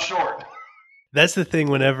left a bunch short. That's the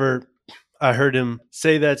thing whenever I heard him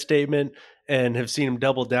say that statement and have seen him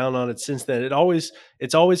double down on it since then,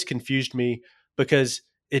 it's always confused me because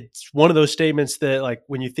it's one of those statements that, like,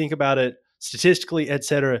 when you think about it statistically, et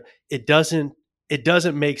cetera, it doesn't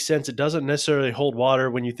make sense. It doesn't necessarily hold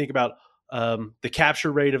water when you think about the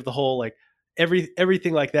capture rate of the hole, like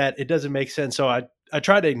everything like that. It doesn't make sense. So I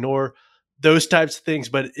try to ignore those types of things,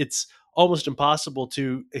 but it's almost impossible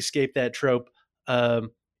to escape that trope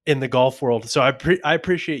in the golf world. So I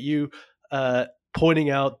appreciate you pointing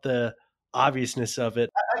out the obviousness of it.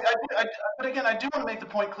 But again, I do want to make the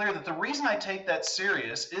point clear that the reason I take that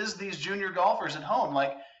serious is these junior golfers at home.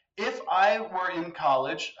 Like, if I were in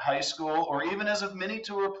college, high school, or even as a mini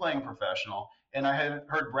tour playing professional, and I had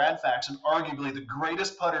heard Brad Faxon, arguably the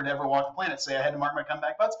greatest putter to ever walk the planet, say I had to mark my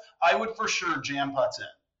comeback putts, I would for sure jam putts in.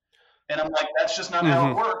 And I'm like, that's just not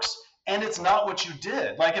how it works. And it's not what you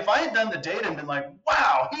did. Like, if I had done the data and been like,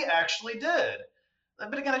 wow, he actually did.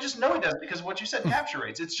 But again, I just know he doesn't because of what you said, capture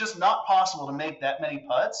rates. It's just not possible to make that many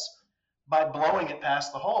putts by blowing it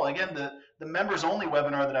past the hole. Again, the members only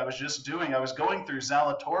webinar that I was just doing, I was going through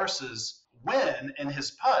Zalatoris's win and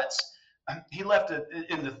his putts. He left it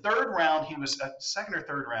in the third round. He was second or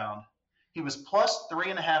third round. He was plus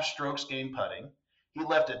 3.5 strokes gained putting. He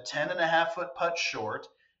left a 10.5 foot putt short.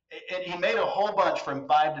 And he made a whole bunch from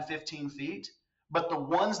 5 to 15 feet. But the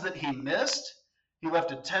ones that he missed, he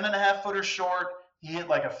left a 10.5 footer short. He hit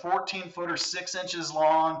like a 14 footer, 6 inches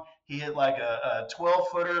long. He hit like a 12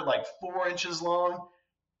 footer, like 4 inches long.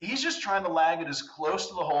 He's just trying to lag it as close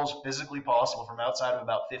to the hole as physically possible from outside of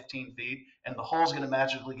about 15 feet. And the hole's going to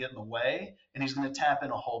magically get in the way, and he's going to tap in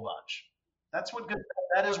a whole bunch. That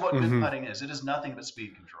is what good putting is. It is nothing but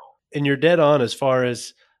speed control. And you're dead on as far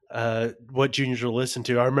as what juniors will listen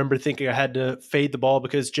to. I remember thinking I had to fade the ball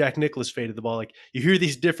because Jack Nicklaus faded the ball. Like, you hear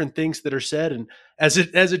these different things that are said, and as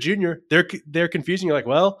a junior, they're confusing. You're like,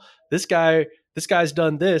 well, this guy's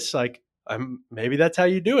done this. Like, maybe that's how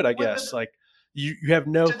you do it, I guess. Like, you have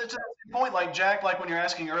no. To the point, like Jack, like when you're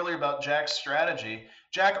asking earlier about Jack's strategy,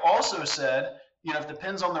 Jack also said, if the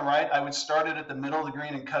pin's on the right, I would start it at the middle of the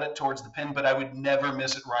green and cut it towards the pin, but I would never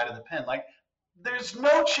miss it right of the pin. Like, there's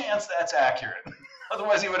no chance that's accurate.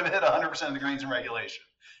 Otherwise, he would have hit 100% of the greens in regulation.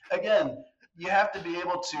 Again, you have to be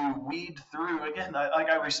able to weed through. Again,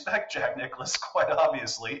 I respect Jack Nicklaus quite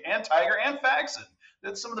obviously, and Tiger and Faxon.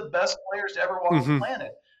 That's some of the best players to ever walk the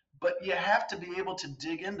planet. But you have to be able to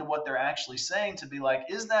dig into what they're actually saying to be like,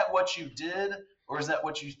 is that what you did, or is that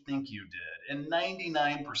what you think you did? And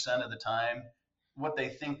 99% of the time, what they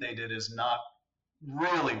think they did is not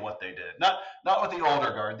really what they did. Not with the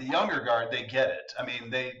older guard. The younger guard, they get it. I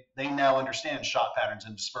mean, they now understand shot patterns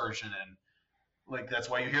and dispersion, and like that's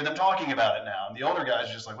why you hear them talking about it now. And the older guys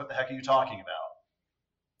are just like, what the heck are you talking about?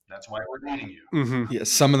 That's why we're beating you. Mm-hmm. Yeah,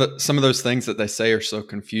 some of those things that they say are so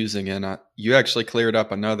confusing. And you actually cleared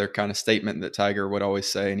up another kind of statement that Tiger would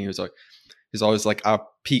always say, and he's always like,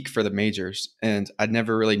 I'll peak for the majors, and I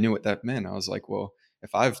never really knew what that meant. I was like, well,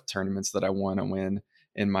 if I have tournaments that I want to win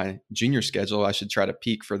in my junior schedule, I should try to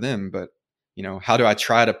peak for them. But how do I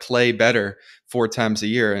try to play better 4 times a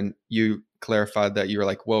year? And you clarified that you were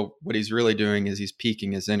like, well, what he's really doing is he's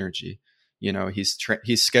peaking his energy. He's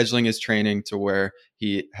scheduling his training to where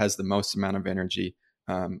he has the most amount of energy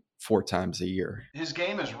 4 times a year. His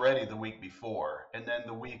game is ready the week before, and then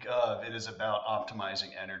the week of, it is about optimizing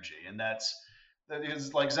energy. And that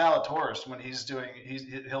is like Zalatoris, when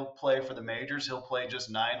he'll play for the majors, he'll play just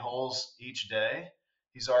 9 holes each day.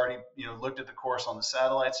 He's already looked at the course on the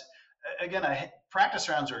satellites. Again, practice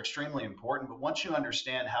rounds are extremely important, but once you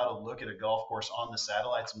understand how to look at a golf course on the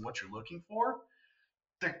satellites and what you're looking for,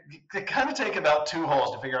 they kind of take about 2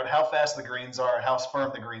 holes to figure out how fast the greens are, how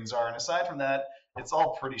firm the greens are. And aside from that, it's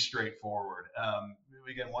all pretty straightforward.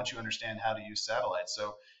 Again, once you understand how to use satellites.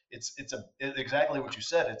 So it's exactly what you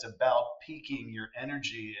said. It's about peaking your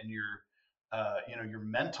energy and your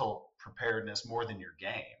mental preparedness more than your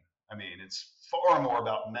game. I mean, it's far more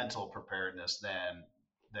about mental preparedness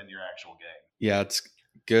than your actual game. Yeah, it's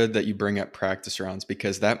good that you bring up practice rounds,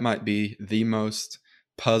 because that might be the most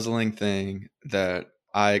puzzling thing that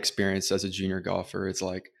I experienced as a junior golfer. It's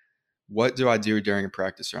like, what do I do during a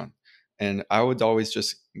practice round? And I would always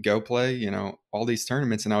just go play, all these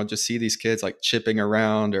tournaments, and I would just see these kids like chipping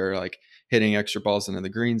around or like hitting extra balls into the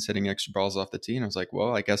greens, hitting extra balls off the tee. And I was like,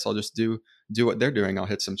 well, I guess I'll just do what they're doing. I'll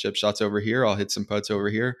hit some chip shots over here. I'll hit some putts over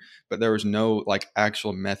here. But there was no like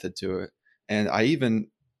actual method to it. And I even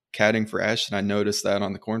caddying for Ashton, I noticed that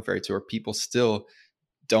on the Korn Ferry Tour, people still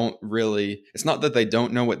don't really, it's not that they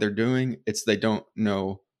don't know what they're doing, it's they don't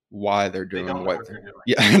know why they're doing what they're doing.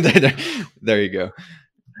 Yeah, there you go.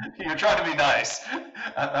 You're trying to be nice.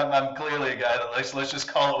 I'm clearly a guy that let's just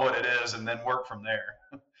call it what it is and then work from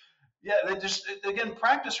there. Yeah, again,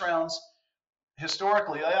 practice rounds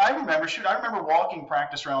historically, I remember walking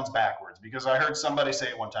practice rounds backwards because I heard somebody say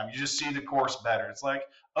it one time, you just see the course better. It's like,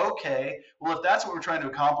 okay, well, if that's what we're trying to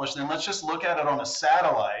accomplish, then let's just look at it on a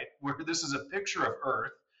satellite where this is a picture of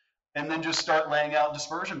Earth, and then just start laying out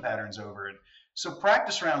dispersion patterns over it. So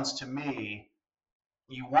practice rounds, to me,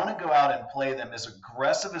 you want to go out and play them as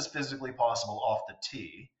aggressive as physically possible off the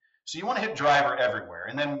tee. So you want to hit driver everywhere.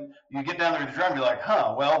 And then you get down there to the driver and be like,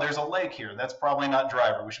 well, there's a lake here. That's probably not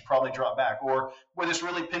driver. We should probably drop back. Or where this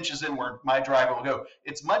really pinches in where my driver will go.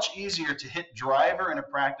 It's much easier to hit driver in a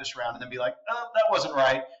practice round and then be like, oh, that wasn't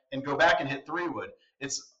right, and go back and hit 3-wood.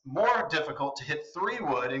 It's more difficult to hit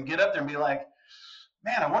 3-wood and get up there and be like,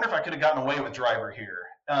 man, I wonder if I could have gotten away with driver here.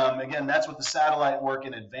 Again, that's what the satellite work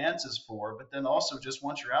in advance is for. But then also, just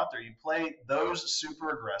once you're out there, you play those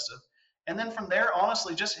super aggressive. And then from there,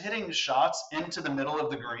 honestly, just hitting shots into the middle of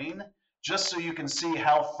the green, just so you can see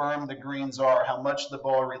how firm the greens are, how much the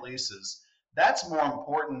ball releases. That's more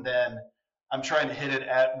important than I'm trying to hit it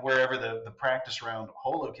at wherever the practice round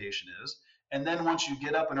hole location is. And then once you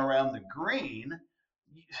get up and around the green,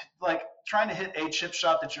 like trying to hit a chip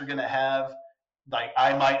shot that you're going to have, like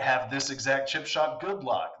I might have this exact chip shot, good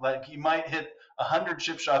luck. Like you might hit 100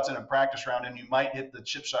 chip shots in a practice round, and you might hit the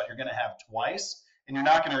chip shot you're going to have twice, and you're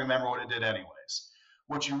not going to remember what it did anyways.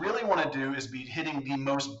 What you really want to do is be hitting the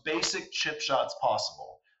most basic chip shots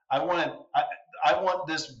possible. I want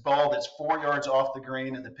this ball that's 4 yards off the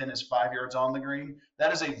green and the pin is 5 yards on the green.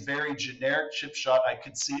 That is a very generic chip shot I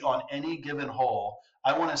could see on any given hole.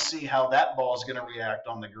 I want to see how that ball is going to react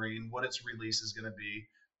on the green, what its release is going to be.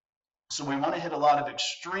 So we want to hit a lot of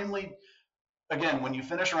extremely again, when you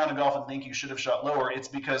finish a round of golf and think you should have shot lower, it's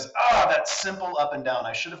because, that simple up and down,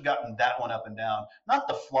 I should have gotten that one up and down, not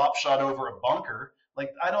the flop shot over a bunker.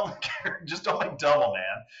 Like, I don't care. Just don't make double,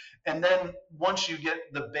 man. And then once you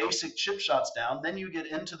get the basic chip shots down, then you get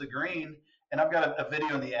into the green. And I've got a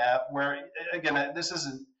video in the app where, again, this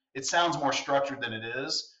isn't, it sounds more structured than it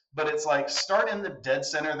is, but it's like start in the dead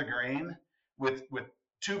center of the green with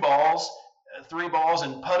two balls, three balls,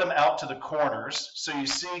 and put them out to the corners. So you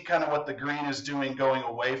see kind of what the green is doing going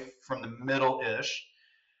away from the middle-ish.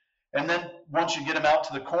 And then once you get them out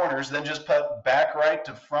to the corners, then just put back right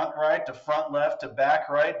to front left to back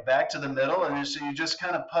right, back to the middle. And so you just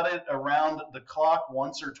kind of put it around the clock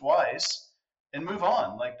once or twice and move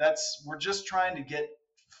on. Like we're just trying to get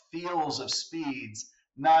feels of speeds,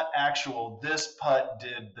 not actual this putt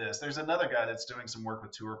did this. There's another guy that's doing some work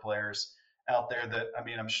with tour players out there that, I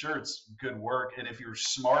mean, I'm sure it's good work. And if you're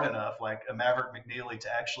smart enough, like a Maverick McNeely,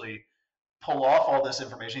 to actually pull off all this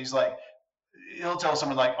information, he's like, he'll tell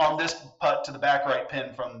someone like on this putt to the back right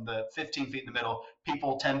pin from the 15 feet in the middle,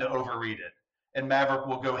 people tend to overread it. And Maverick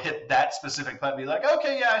will go hit that specific putt and be like,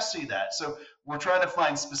 okay, yeah, I see that. So we're trying to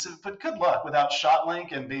find specific, but good luck without shot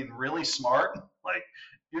link and being really smart. Like,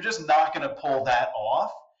 you're just not going to pull that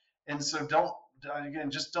off. And so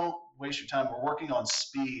just don't waste your time. We're working on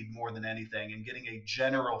speed more than anything and getting a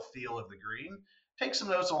general feel of the green. Take some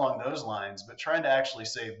notes along those lines, but trying to actually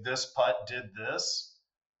say this putt did this,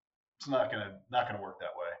 it's not gonna work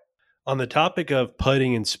that way. On the topic of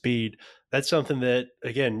putting and speed, that's something that,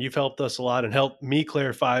 again, you've helped us a lot and helped me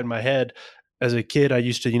clarify in my head. As a kid, I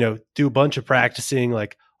used to, do a bunch of practicing,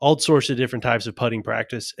 like all sorts of different types of putting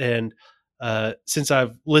practice. And since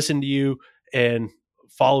I've listened to you and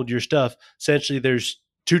followed your stuff, essentially there's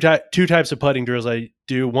two types of putting drills I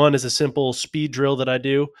do. One is a simple speed drill that I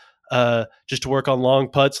do just to work on long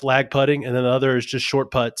putts, lag putting, and then the other is just short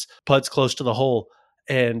putts close to the hole.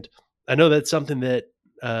 And I know that's something that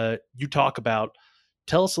you talk about.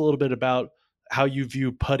 Tell us a little bit about how you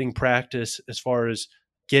view putting practice as far as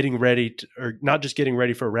getting ready or not just getting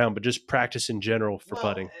ready for a round, but just practice in general for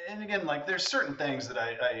putting. And again, like there's certain things that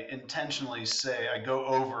I intentionally say, I go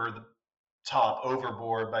over the top,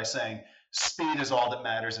 overboard by saying speed is all that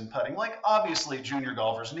matters in putting. Like obviously junior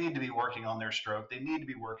golfers need to be working on their stroke. They need to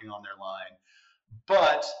be working on their line.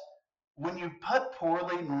 But when you putt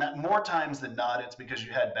poorly, more times than not, it's because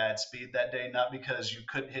you had bad speed that day, not because you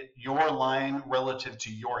couldn't hit your line relative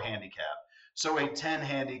to your handicap. So a 10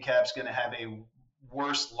 handicap's going to have a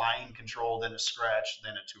worse line control than a scratch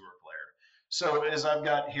than a tour player. So as I've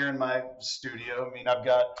got here in my studio, I mean, I've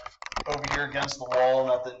got over here against the wall,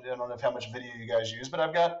 not that I don't know how much video you guys use, but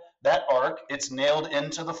I've got that arc. It's nailed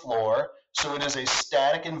into the floor, so it is a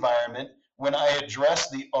static environment. When I address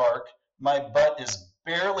the arc, my butt is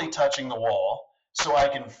barely touching the wall, so I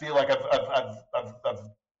can feel like I've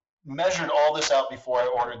measured all this out before I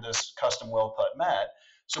ordered this custom well putt mat.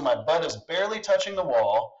 So my butt is barely touching the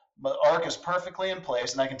wall, my arc is perfectly in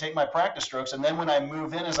place, and I can take my practice strokes. And then when I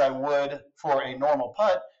move in as I would for a normal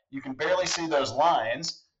putt, you can barely see those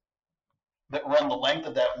lines that run the length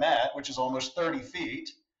of that mat, which is almost 30 feet.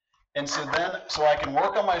 And so I can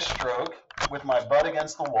work on my stroke with my butt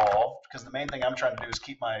against the wall, because the main thing I'm trying to do is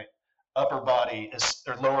keep my upper body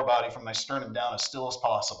or lower body from my sternum down as still as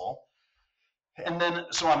possible. And then,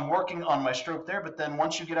 so I'm working on my stroke there, but then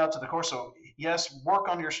once you get out to the course, so yes, work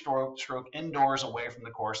on your stroke indoors away from the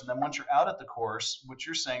course. And then once you're out at the course, what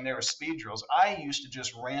you're saying there is speed drills. I used to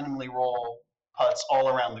just randomly roll putts all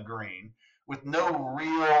around the green with no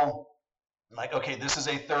real, like, okay, this is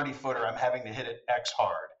a 30-footer. I'm having to hit it X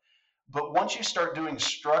hard. But once you start doing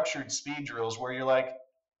structured speed drills where you're like,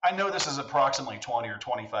 I know this is approximately 20 or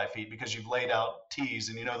 25 feet because you've laid out tees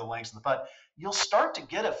and you know the lengths of the putt, you'll start to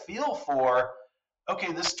get a feel for,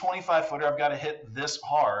 okay, this 25-footer, I've got to hit this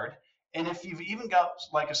hard. And if you've even got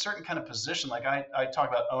like a certain kind of position, like I talk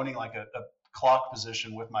about owning like a clock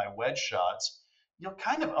position with my wedge shots, you'll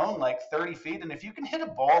kind of own like 30 feet. And if you can hit a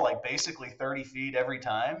ball like basically 30 feet every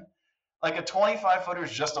time, like a 25-footer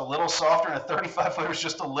is just a little softer and a 35-footer is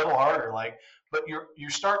just a little harder. Like, but you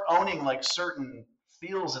start owning like certain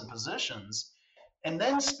feels and positions. And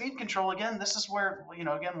then speed control, again, this is where,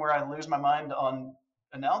 again, where I lose my mind on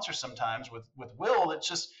announcers sometimes with Will.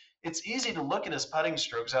 It's easy to look at his putting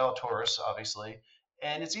strokes, Zalatoris, obviously,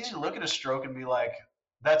 and it's easy to look at his stroke and be like,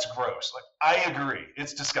 that's gross. Like, I agree,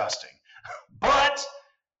 it's disgusting. But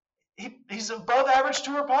he's above average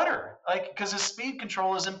tour putter, like, because his speed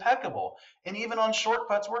control is impeccable. And even on short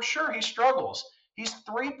putts, we're sure he struggles. He's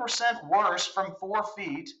 3% worse from 4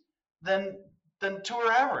 feet than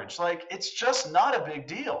tour average. Like, it's just not a big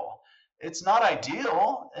deal. It's not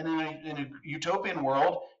ideal. And in a utopian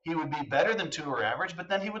world, he would be better than tour average, but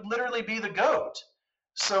then he would literally be the GOAT.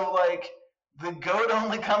 So like the GOAT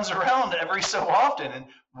only comes around every so often. And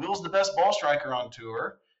Will's the best ball striker on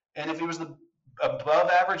tour. And if he was the above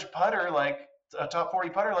average putter, like a top 40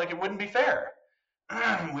 putter, like it wouldn't be fair.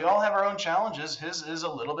 We all have our own challenges. His is a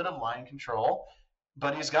little bit of line control,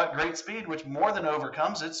 but he's got great speed, which more than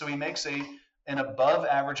overcomes it. So he makes an above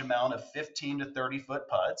average amount of 15 to 30 foot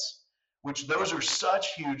putts, which those are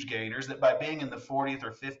such huge gainers that by being in the 40th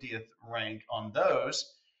or 50th rank on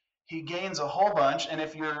those, he gains a whole bunch. And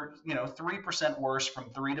if you're, 3% worse from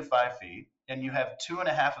 3 to 5 feet and you have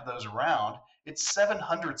 2.5 of those around, it's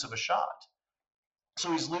 7/100ths of a shot.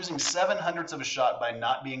 So he's losing 7/100ths of a shot by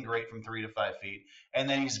not being great from 3 to 5 feet. And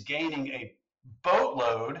then he's gaining a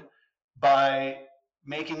boatload by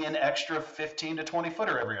making an extra 15 to 20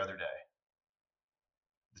 footer every other day.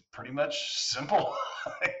 It's pretty much simple.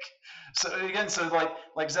 So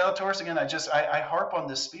Zalatoris again, I harp on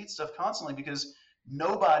this speed stuff constantly because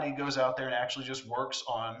nobody goes out there and actually just works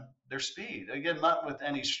on their speed. Again, not with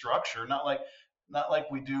any structure, not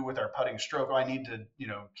like we do with our putting stroke. Oh, I need to,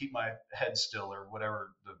 keep my head still or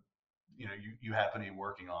whatever you happen to be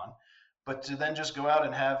working on. But to then just go out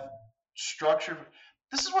and have structure.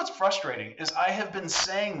 This is what's frustrating is I have been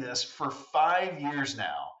saying this for 5 years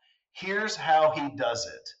now. Here's how he does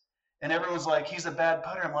it. And everyone's like, he's a bad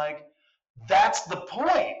putter. I'm like, that's the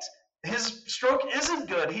point. His stroke isn't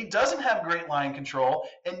good. He doesn't have great line control.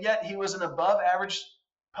 And yet he was an above average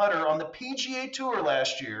putter on the PGA Tour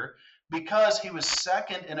last year because he was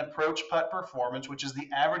second in approach putt performance, which is the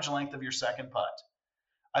average length of your second putt.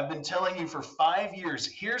 I've been telling you for 5 years,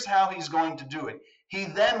 here's how he's going to do it. He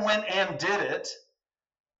then went and did it.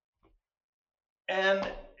 And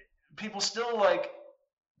people still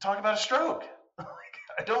talk about a stroke.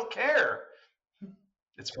 I don't care.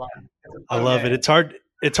 It's fine. I love it. It's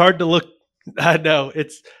hard to look. I know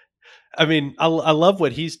I love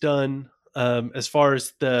what he's done as far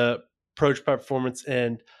as the approach performance.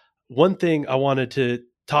 And one thing I wanted to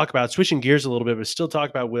talk about, switching gears a little bit, but still talk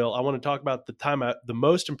about Will. I want to talk about the time the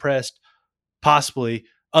most impressed, possibly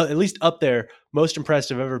at least up there, most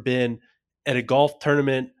impressed I've ever been at a golf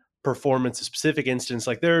tournament performance, a specific instance.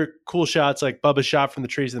 Like there are cool shots, like Bubba's shot from the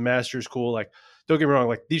trees of the Masters, cool. Like don't get me wrong,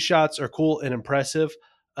 like these shots are cool and impressive.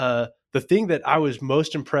 The thing that I was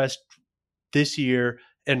most impressed this year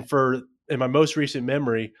and in my most recent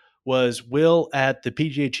memory was Will at the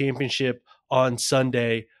PGA Championship on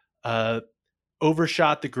Sunday,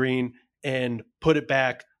 overshot the green and put it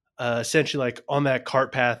back essentially like on that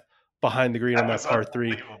cart path behind the green on that par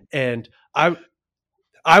 3. And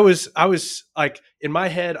I was like in my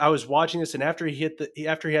head, I was watching this, and after he had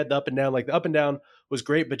the up and down, like the up and down was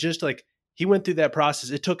great, but just like he went through that process,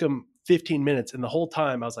 it took him 15 minutes. And the whole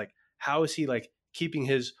time I was like, how is he like keeping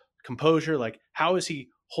his composure? Like, how is he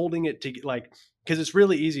holding it to like, cause it's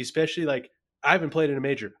really easy, especially like I haven't played in a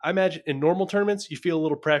major. I imagine in normal tournaments, you feel a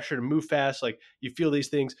little pressure to move fast. Like you feel these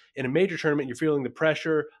things in a major tournament, you're feeling the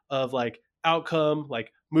pressure of like outcome,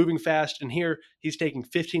 like moving fast. And here he's taking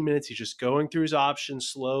 15 minutes. He's just going through his options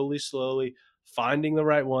slowly, finding the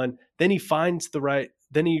right one. Then he finds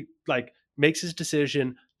then he like makes his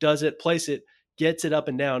decision, does it, place it, gets it up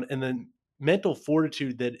and down. And then mental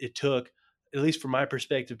fortitude that it took, at least from my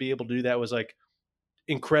perspective, to be able to do that was like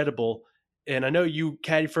incredible. And I know you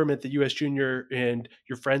caddy for him at the US Junior and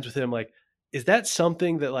you're friends with him. Like, is that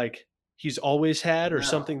something that like he's always had or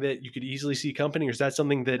something that you could easily see accompanying, or is that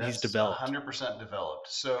something that he's developed? 100%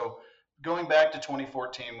 developed. So going back to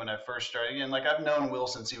 2014 when I first started, again, like I've known Will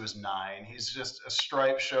since he was 9. He's just a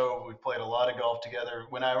stripe show. We played a lot of golf together.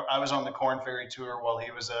 When I was on the Corn Ferry Tour while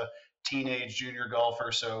he was a teenage junior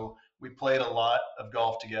golfer, so we played a lot of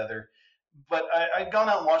golf together. But I'd gone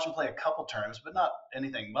out and watched him play a couple tournaments, but not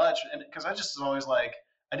anything much. And because I just was always like,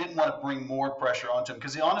 I didn't want to bring more pressure onto him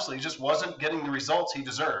because he honestly just wasn't getting the results he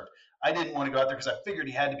deserved. I didn't want to go out there because I figured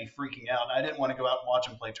he had to be freaking out. And I didn't want to go out and watch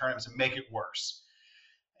him play tournaments and make it worse.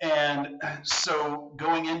 And so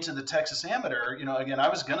going into the Texas Amateur, again, I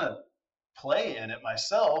was going to play in it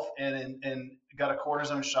myself and got a quarter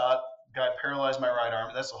zone shot. Guy paralyzed my right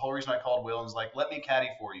arm. That's the whole reason I called Will and was like, let me caddy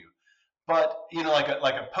for you. But like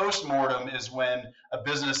a post-mortem is when a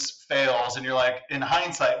business fails and you're like, in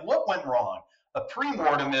hindsight, what went wrong? A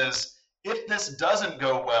pre-mortem is if this doesn't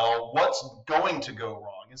go well, what's going to go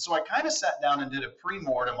wrong? And so I kind of sat down and did a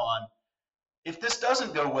pre-mortem on if this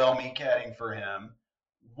doesn't go well, me caddying for him,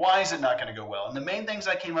 why is it not going to go well? And the main things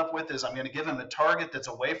I came up with is I'm going to give him a target that's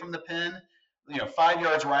away from the pin, 5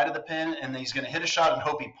 yards right of the pin, and then he's going to hit a shot and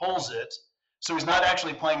hope he pulls it. So he's not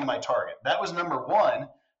actually playing to my target. That was number one.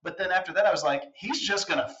 But then after that, I was like, he's just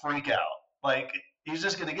going to freak out. Like, he's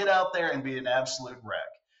just going to get out there and be an absolute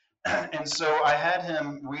wreck. And so I had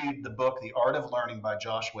him read the book, The Art of Learning by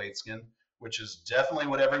Josh Waitzkin, which is definitely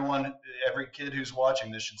what every kid who's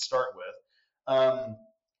watching this should start with.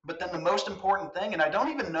 But then the most important thing, and I don't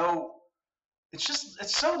even know,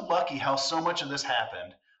 it's so lucky how so much of this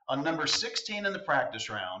happened. On number 16 in the practice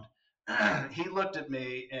round, he looked at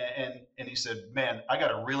me and he said, "Man, I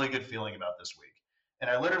got a really good feeling about this week." And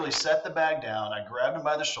I literally set the bag down. I grabbed him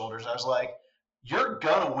by the shoulders. I was like, "You're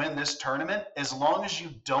going to win this tournament as long as you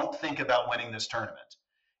don't think about winning this tournament.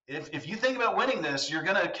 If you think about winning this, you're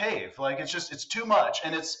going to cave. Like, it's too much.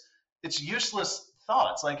 And it's useless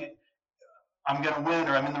thoughts. Like, I'm going to win,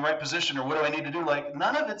 or I'm in the right position, or what do I need to do?" Like,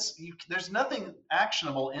 none of there's nothing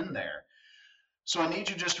actionable in there. So I need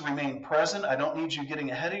you just to remain present. I don't need you getting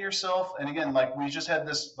ahead of yourself. And again, like, we just had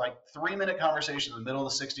this like 3-minute conversation in the middle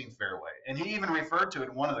of the 16th fairway. And he even referred to it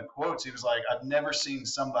in one of the quotes. He was like, "I've never seen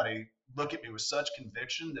somebody look at me with such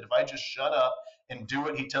conviction that if I just shut up and do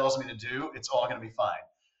what he tells me to do, it's all going to be fine."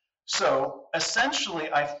 So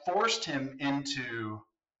essentially, I forced him into,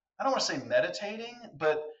 I don't want to say meditating,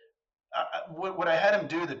 but what I had him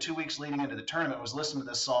do the 2 weeks leading into the tournament was listen to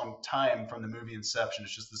this song "Time" from the movie Inception.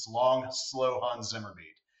 It's just this long, slow Hans Zimmer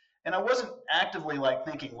beat. And I wasn't actively like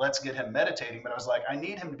thinking, let's get him meditating, but I was like, I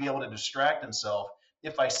need him to be able to distract himself.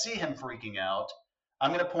 If I see him freaking out,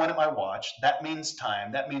 I'm going to point at my watch. That means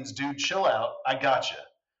time. That means, dude, chill out. I got you.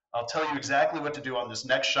 I'll tell you exactly what to do on this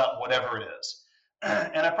next shot, whatever it is.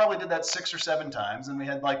 And I probably did that 6 or 7 times. And we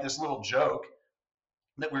had like this little joke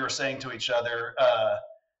that we were saying to each other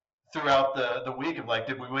throughout the week of like,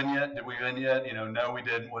 did we win yet? Did we win yet? No, we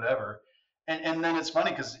didn't, whatever. And then it's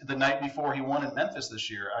funny because the night before he won in Memphis this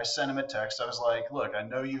year, I sent him a text. I was like, "Look, I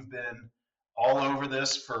know you've been all over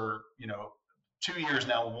this for, 2 years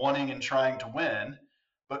now, wanting and trying to win,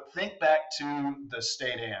 but think back to the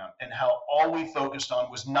state am and how all we focused on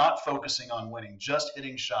was not focusing on winning, just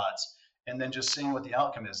hitting shots and then just seeing what the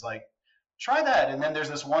outcome is. Like, try that." And then there's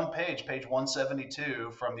this one page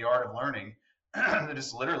 172 from The Art of Learning, that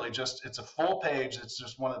is literally it's a full page. It's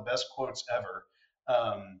just one of the best quotes ever.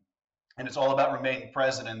 And it's all about remaining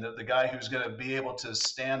present. And the guy who's going to be able to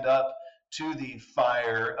stand up to the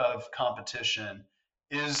fire of competition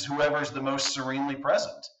is whoever's the most serenely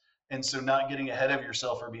present. And so not getting ahead of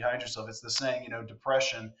yourself or behind yourself. It's the saying,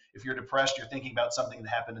 depression. If you're depressed, you're thinking about something that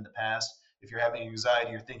happened in the past. If you're having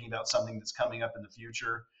anxiety, you're thinking about something that's coming up in the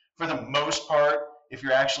future. For the most part, if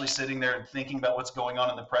you're actually sitting there and thinking about what's going on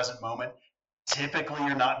in the present moment, typically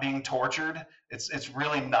you're not being tortured. It's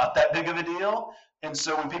really not that big of a deal. And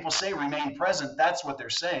so when people say remain present, that's what they're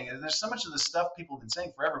saying. And there's so much of the stuff people have been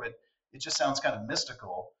saying forever, but it just sounds kind of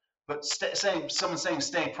mystical. But someone saying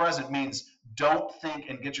stay present means don't think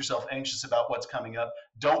and get yourself anxious about what's coming up.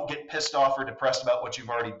 Don't get pissed off or depressed about what you've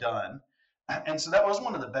already done. And so that was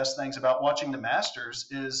one of the best things about watching the Masters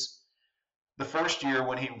is the first year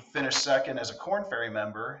when he finished second as a Corn Ferry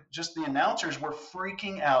member, just the announcers were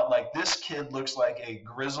freaking out like, this kid looks like a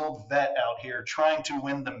grizzled vet out here trying to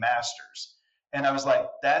win the Masters. And I was like,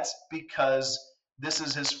 that's because this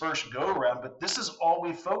is his first go around, but this is all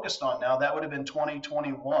we focused on now. That would have been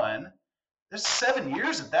 2021. There's 7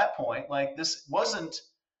 years at that point. Like, this wasn't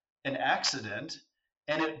an accident,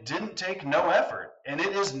 and it didn't take no effort. And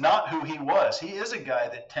it is not who he was. He is a guy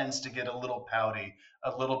that tends to get a little pouty,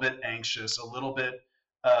 a little bit anxious, a little bit,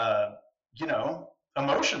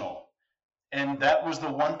 emotional. And that was the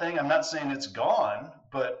one thing. I'm not saying it's gone,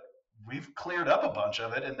 but we've cleared up a bunch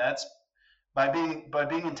of it, and that's by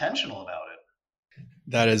being intentional about it.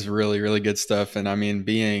 That is really, really good stuff. And I mean,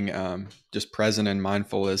 being just present and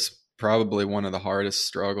mindful is probably one of the hardest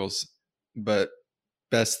struggles, but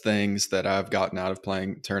best things that I've gotten out of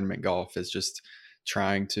playing tournament golf is just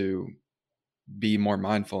trying to be more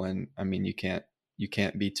mindful. And I mean, you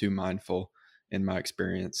can't be too mindful in my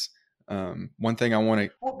experience. One thing I want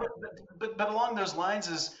to, well, but along those lines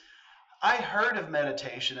is, I heard of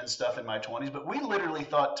meditation and stuff in my 20s, but we literally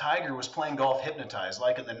thought Tiger was playing golf hypnotized.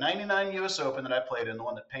 Like in the 99 US Open that I played in, the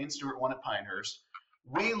one that Payne Stewart won at Pinehurst,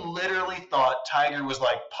 we literally thought Tiger was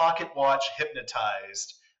like pocket watch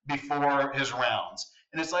hypnotized before his rounds.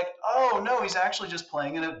 And it's like, oh no, he's actually just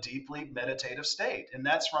playing in a deeply meditative state. And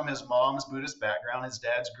that's from his mom's Buddhist background, his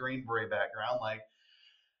dad's Green Beret background. Like,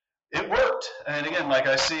 it worked. And again, like,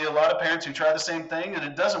 I see a lot of parents who try the same thing and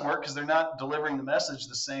it doesn't work because they're not delivering the message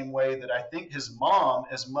the same way that I think his mom,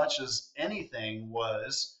 as much as anything,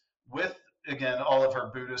 was with, again, all of her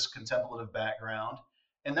Buddhist contemplative background.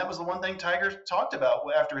 And that was the one thing Tiger talked about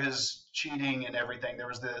after his cheating and everything. There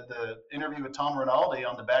was the interview with Tom Rinaldi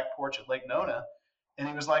on the back porch at Lake Nona. And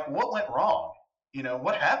he was like, what went wrong?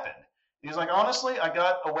 what happened? He's like, honestly, I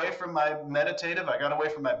got away from my meditative, I got away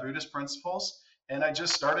from my Buddhist principles, and I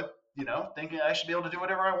just started, thinking I should be able to do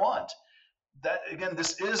whatever I want. That again,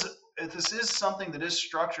 this is something that is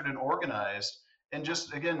structured and organized. And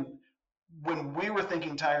just again, when we were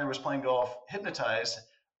thinking Tiger was playing golf hypnotized,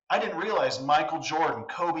 I didn't realize Michael Jordan,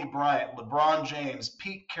 Kobe Bryant, LeBron James,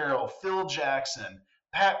 Pete Carroll, Phil Jackson,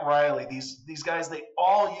 Pat Riley, these guys, they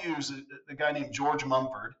all use a guy named George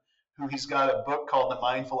Mumford, who he's got a book called The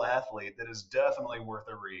Mindful Athlete that is definitely worth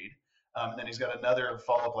a read. And then he's got another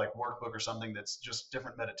follow-up like workbook or something that's just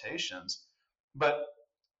different meditations. But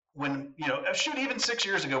when, shoot, even 6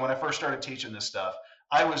 years ago when I first started teaching this stuff,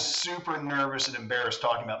 I was super nervous and embarrassed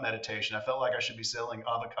talking about meditation. I felt like I should be selling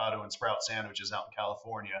avocado and sprout sandwiches out in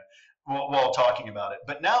California while talking about it.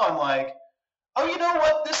 But now I'm like, oh, you know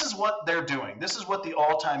what? This is what they're doing. This is what the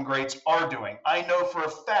all-time greats are doing. I know for a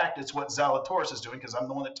fact it's what Zalatoris is doing because I'm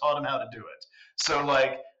the one that taught him how to do it. So,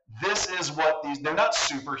 like, this is what they're not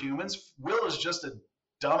superhumans. Will is just a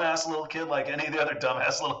dumbass little kid like any of the other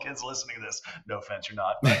dumbass little kids listening to this. No offense, you're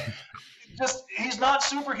not. But he's not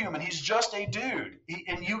superhuman. He's just a dude.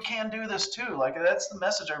 And you can do this too. Like, that's the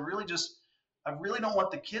message. I really don't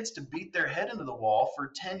want the kids to beat their head into the wall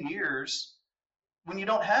for 10 years when you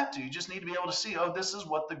don't have to. You just need to be able to see, oh, this is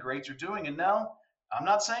what the greats are doing. And now I'm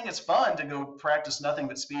not saying it's fun to go practice nothing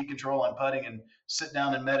but speed control on putting and sit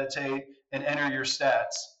down and meditate and enter your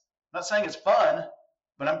stats. I'm not saying it's fun,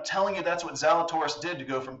 but I'm telling you that's what Zalatoris did to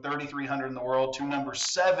go from 3,300 in the world to number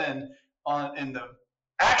 7 in the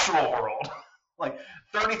actual world. Like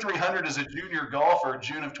 3,300 as a junior golfer,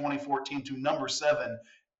 June of 2014, to number 7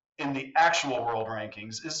 in the actual world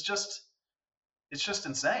rankings is just, it's just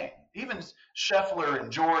insane. Even Scheffler and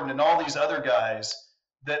Jordan and all these other guys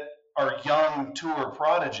that are young tour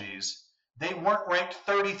prodigies, they weren't ranked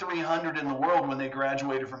 3,300 in the world when they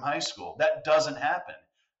graduated from high school. That doesn't happen.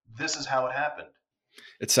 This is how it happened.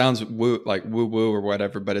 It sounds like woo woo or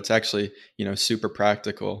whatever, but it's actually, super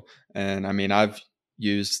practical. And I mean, I've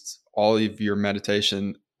used all of your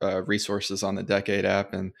meditation resources on the Decade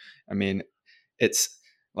app. And I mean, it's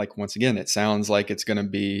like, once again, it sounds like it's going to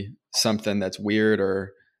be something that's weird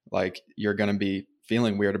or like you're going to be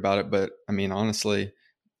feeling weird about it. But I mean, honestly,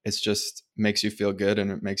 it's just makes you feel good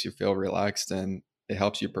and it makes you feel relaxed and it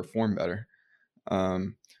helps you perform better.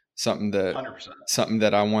 Something that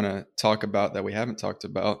 100%. I want to talk about that we haven't talked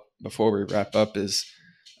about before we wrap up is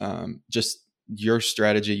just your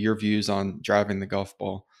strategy, your views on driving the golf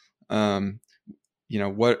ball.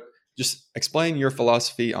 Just explain your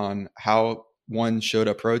philosophy on how one should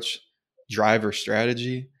approach driver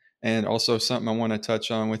strategy. And also something I want to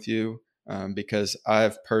touch on with you because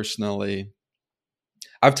I've taken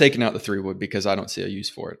out the 3-wood because I don't see a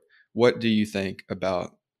use for it. What do you think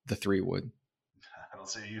about the 3-wood? I don't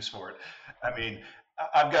see a use for it. I mean,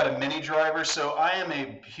 I've got a mini driver, so I am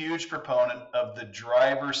a huge proponent of the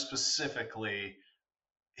driver specifically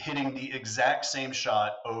hitting the exact same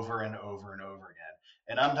shot over and over and over again.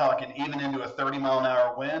 And I'm talking even into a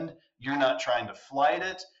 30-mile-an-hour wind, you're not trying to flight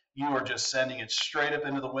it. You are just sending it straight up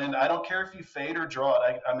into the wind. I don't care if you fade or draw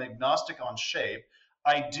it. I'm agnostic on shape.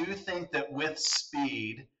 I do think that with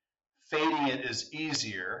speed, fading it is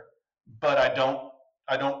easier, but I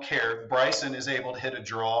don't care. Bryson is able to hit a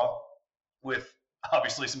draw with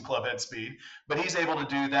obviously some club head speed, but he's able to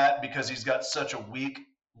do that because he's got such a weak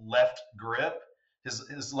left grip.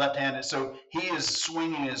 His left hand, so he is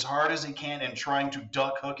swinging as hard as he can and trying to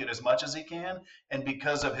duck hook it as much as he can. And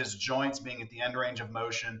because of his joints being at the end range of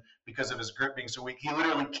motion, because of his grip being so weak, he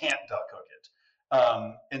literally can't duck hook it.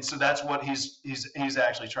 And so that's what he's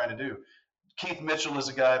actually trying to do. Keith Mitchell is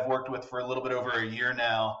a guy I've worked with for a little bit over a year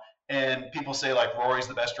now, and people say like Rory's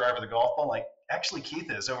the best driver of the golf ball. Like actually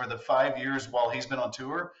Keith is. Over the 5 years while he's been on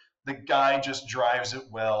tour, the guy just drives it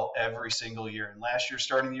well every single year. And last year,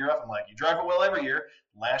 starting the year off, I'm like, you drive it well every year.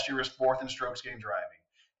 Last year was 4th in strokes gained driving.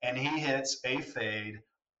 And he hits a fade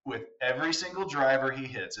with every single driver he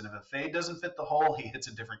hits. And if a fade doesn't fit the hole, he hits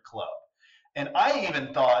a different club. And I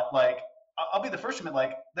even thought, like, I'll be the first to admit,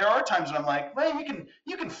 like, there are times when I'm like, well,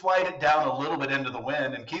 you can flight it down a little bit into the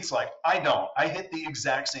wind. And Keith's like, I don't. I hit the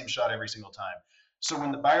exact same shot every single time. So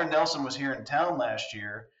when the Byron Nelson was here in town last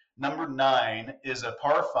year, number 9 is a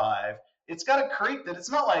par 5. It's got a creek that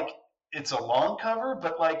it's not like it's a long cover,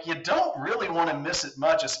 but like you don't really want to miss it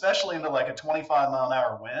much, especially into like a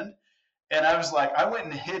 25-mile-an-hour wind. And I was like, I went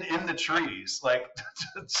and hid in the trees, like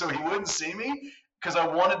so he wouldn't see me because I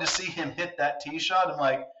wanted to see him hit that tee shot. I'm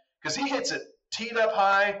like, because he hits it teed up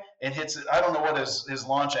high and hits it. I don't know what his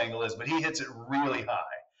launch angle is, but he hits it really high.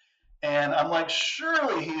 And I'm like,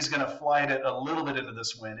 surely he's going to flight it a little bit into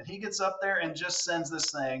this wind. And he gets up there and just sends this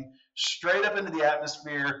thing straight up into the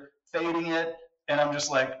atmosphere, fading it. And I'm just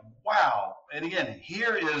like, wow. And again,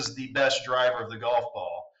 here is the best driver of the golf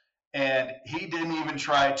ball. And he didn't even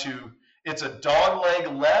try to, it's a dog leg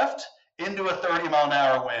left into a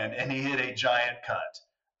 30-mile-an-hour wind, and he hit a giant cut.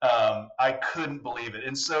 I couldn't believe it.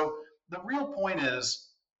 And so the real point is,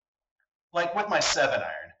 like with my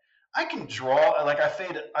 7-iron, I can draw, like I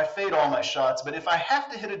fade all my shots, but if I have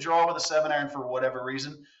to hit a draw with a 7-iron for whatever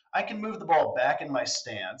reason, I can move the ball back in my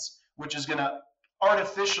stance, which is going to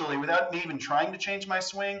artificially, without me even trying to change my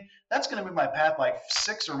swing, that's going to move my path like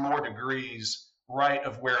 6 or more degrees right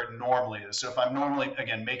of where it normally is. So if I'm normally,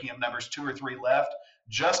 again, making up numbers 2 or 3 left,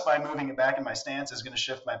 just by moving it back in my stance is going to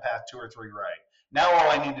shift my path 2 or 3 right. Now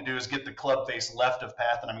all I need to do is get the club face left of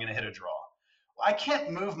path, and I'm going to hit a draw. I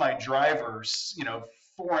can't move my driver,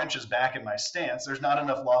 4 inches back in my stance. There's not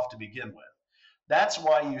enough loft to begin with. That's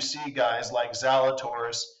why you see guys like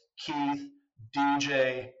Zalatoris, Keith,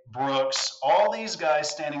 DJ, Brooks, all these guys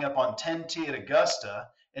standing up on 10T at Augusta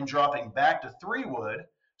and dropping back to 3-wood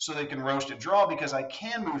so they can roast a draw, because I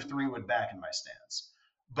can move 3-wood back in my stance.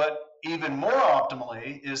 But even more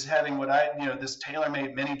optimally is having this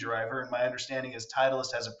TaylorMade mini driver, and my understanding is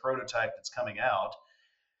Titleist has a prototype that's coming out.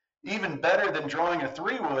 Even better than drawing a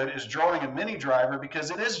 3-wood is drawing a mini driver, because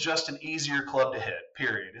it is just an easier club to hit,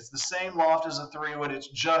 period. It's the same loft as a 3-wood. It's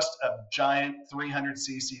just a giant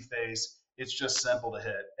 300cc face. It's just simple to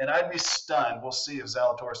hit. And I'd be stunned. We'll see if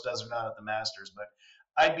Zalatoris does or not at the Masters, but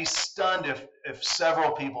I'd be stunned if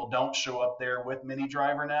several people don't show up there with mini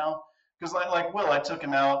driver now. Because like Will, I took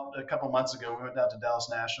him out a couple months ago. We went out to Dallas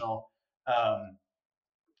National.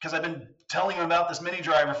 Because I've been telling him about this mini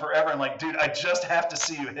driver forever. I'm like, dude, I just have to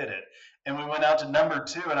see you hit it. And we went out to number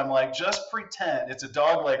 2, and I'm like, just pretend. It's a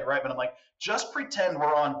dog leg, right? But I'm like, just pretend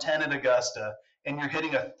we're on 10 at Augusta, and you're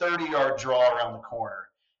hitting a 30-yard draw around the corner.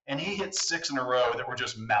 And he hit 6 in a row that were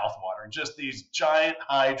just mouth-watering, just these giant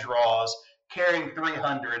high draws, carrying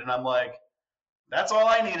 300. And I'm like, that's all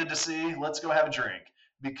I needed to see. Let's go have a drink.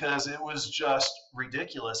 Because it was just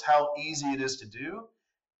ridiculous how easy it is to do.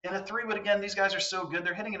 In a 3-wood, again, these guys are so good.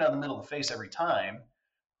 They're hitting it out of the middle of the face every time.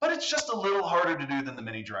 But it's just a little harder to do than the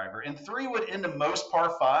mini driver. In 3-wood into most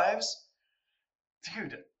par 5s,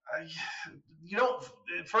 dude, you don't,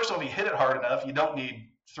 first of all, if you hit it hard enough, you don't need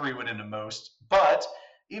 3-wood into most. But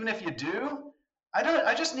even if you do,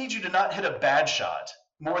 I just need you to not hit a bad shot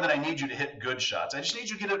more than I need you to hit good shots. I just need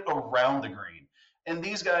you to get it around the green. And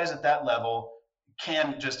these guys at that level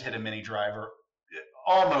can just hit a mini driver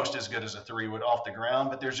almost as good as a 3-wood off the ground,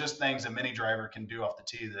 but there's just things a mini driver can do off the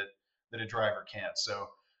tee that a driver can't. So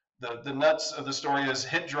the nuts of the story is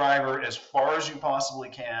hit driver as far as you possibly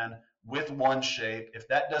can with one shape. If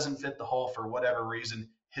that doesn't fit the hole for whatever reason,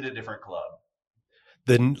 hit a different club.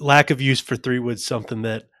 The lack of use for 3-wood is something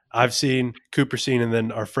that I've seen, Cooper seen, and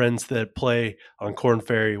then our friends that play on Corn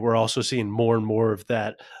Ferry, we're also seeing more and more of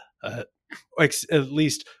that. At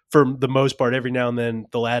least for the most part, every now and then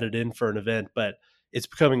they'll add it in for an event, but it's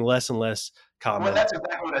becoming less and less common. Well, that's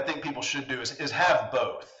exactly what I think people should do is have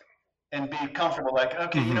both and be comfortable. Like,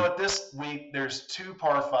 okay, you know what, this week there's 2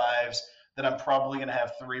 par 5s that I'm probably going to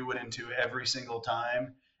have 3-wood into every single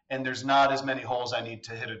time, and there's not as many holes I need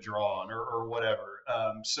to hit a draw on or whatever.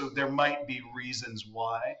 So there might be reasons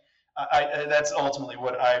why. That's ultimately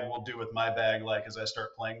what I will do with my bag, like as I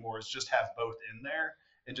start playing more, is just have both in there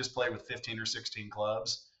and just play with 15 or 16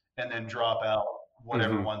 clubs and then drop out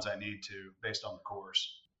whatever ones I need to based on the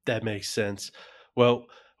course. That makes sense. Well,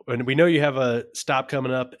 and we know you have a stop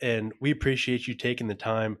coming up, and we appreciate you taking the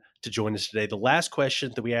time to join us today. The last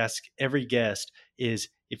question that we ask every guest is,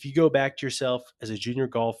 if you go back to yourself as a junior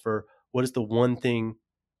golfer, what is the one thing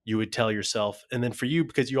you would tell yourself? And then for you,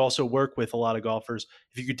 because you also work with a lot of golfers,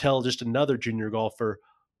 if you could tell just another junior golfer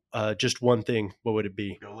just one thing, what would it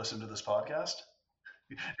be? Go listen to this podcast.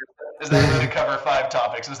 Is that going to cover 5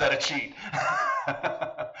 topics? Is that a cheat?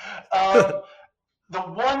 The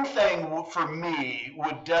one thing for me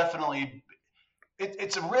would definitely,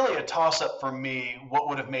 it's really a toss-up for me, what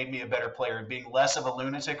would have made me a better player, being less of a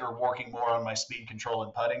lunatic or working more on my speed control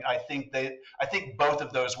and putting. I think both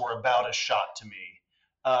of those were about a shot to me.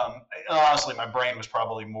 Honestly, my brain was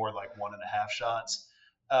probably more like 1.5 shots.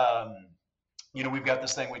 We've got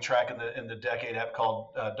this thing we track in the Decade app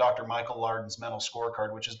called Dr. Michael Larden's mental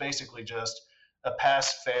scorecard, which is basically just a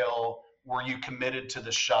pass-fail. Were you committed to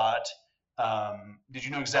the shot? Did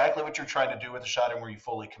you know exactly what you're trying to do with the shot, and were you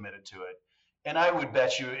fully committed to it? And I would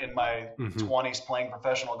bet you in my 20s playing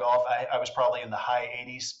professional golf, I was probably in the high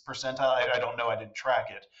 80s percentile. I don't know. I didn't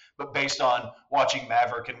track it. But based on watching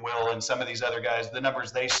Maverick and Will and some of these other guys, the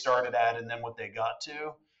numbers they started at and then what they got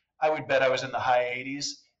to, I would bet I was in the high 80s.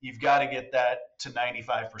 You've got to get that to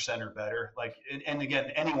 95% or better. Like, and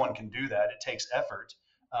again, anyone can do that. It takes effort.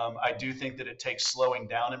 I do think that it takes slowing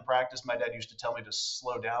down in practice. My dad used to tell me to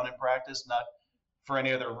slow down in practice, not for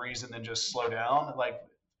any other reason than just slow down. Like,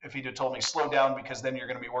 if he'd have told me slow down because then you're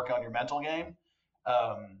going to be working on your mental game,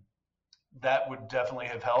 that would definitely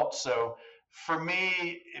have helped. So for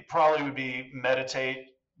me, it probably would be meditate,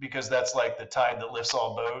 because that's like the tide that lifts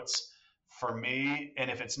all boats for me. And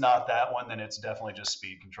if it's not that one, then it's definitely just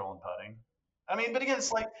speed, control, and putting. I mean, but again,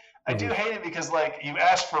 it's like, I do hate it because like you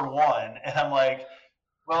asked for one and I'm like,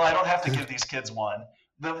 well, I don't have to give these kids one.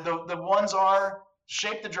 The ones are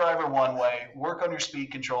shape the driver one way, work on your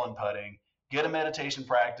speed, control, and putting. Get a meditation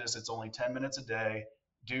practice. It's only 10 minutes a day.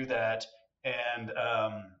 Do that. And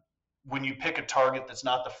when you pick a target that's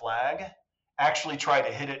not the flag, actually try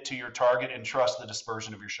to hit it to your target and trust the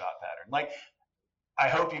dispersion of your shot pattern. Like, I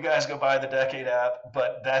hope you guys go buy the Decade app,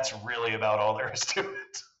 but that's really about all there is to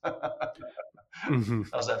it.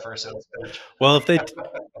 How's that for a sales pitch? Well,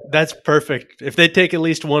 that's perfect. If they take at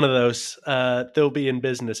least one of those, they'll be in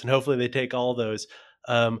business, and hopefully they take all those.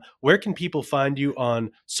 Where can people find you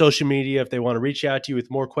on social media if they want to reach out to you with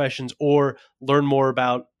more questions or learn more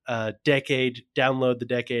about Decade, download the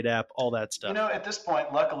Decade app, all that stuff? At this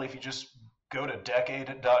point, luckily, if you just go to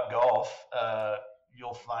decade.golf,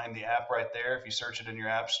 you'll find the app right there. If you search it in your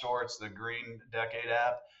app store, it's the green Decade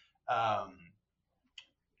app.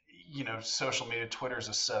 Social media, Twitter's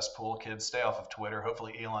a cesspool. Kids, stay off of Twitter.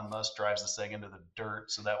 Hopefully Elon Musk drives this thing into the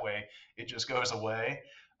dirt so that way it just goes away.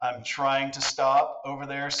 I'm trying to stop over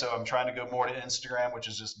there, so I'm trying to go more to Instagram, which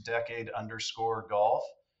is just decade_golf.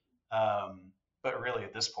 But really,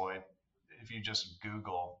 at this point, if you just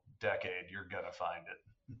Google Decade, you're going to find it.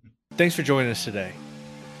 Thanks for joining us today.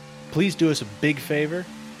 Please do us a big favor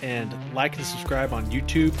and like and subscribe on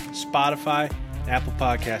YouTube, Spotify, and Apple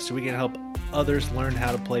Podcasts so we can help others learn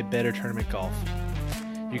how to play better tournament golf.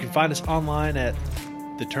 You can find us online at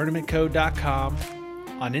thetournamentcode.com,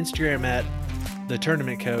 on Instagram at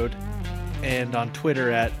thetournamentcode, and on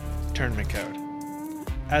Twitter at tournamentcode.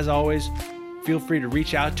 As always, feel free to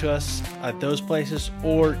reach out to us at those places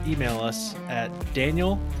or email us at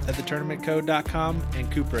daniel@thetournamentcode.com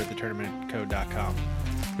and cooper@thetournamentcode.com.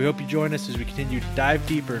 We hope you join us as we continue to dive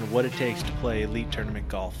deeper into what it takes to play elite tournament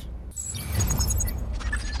golf.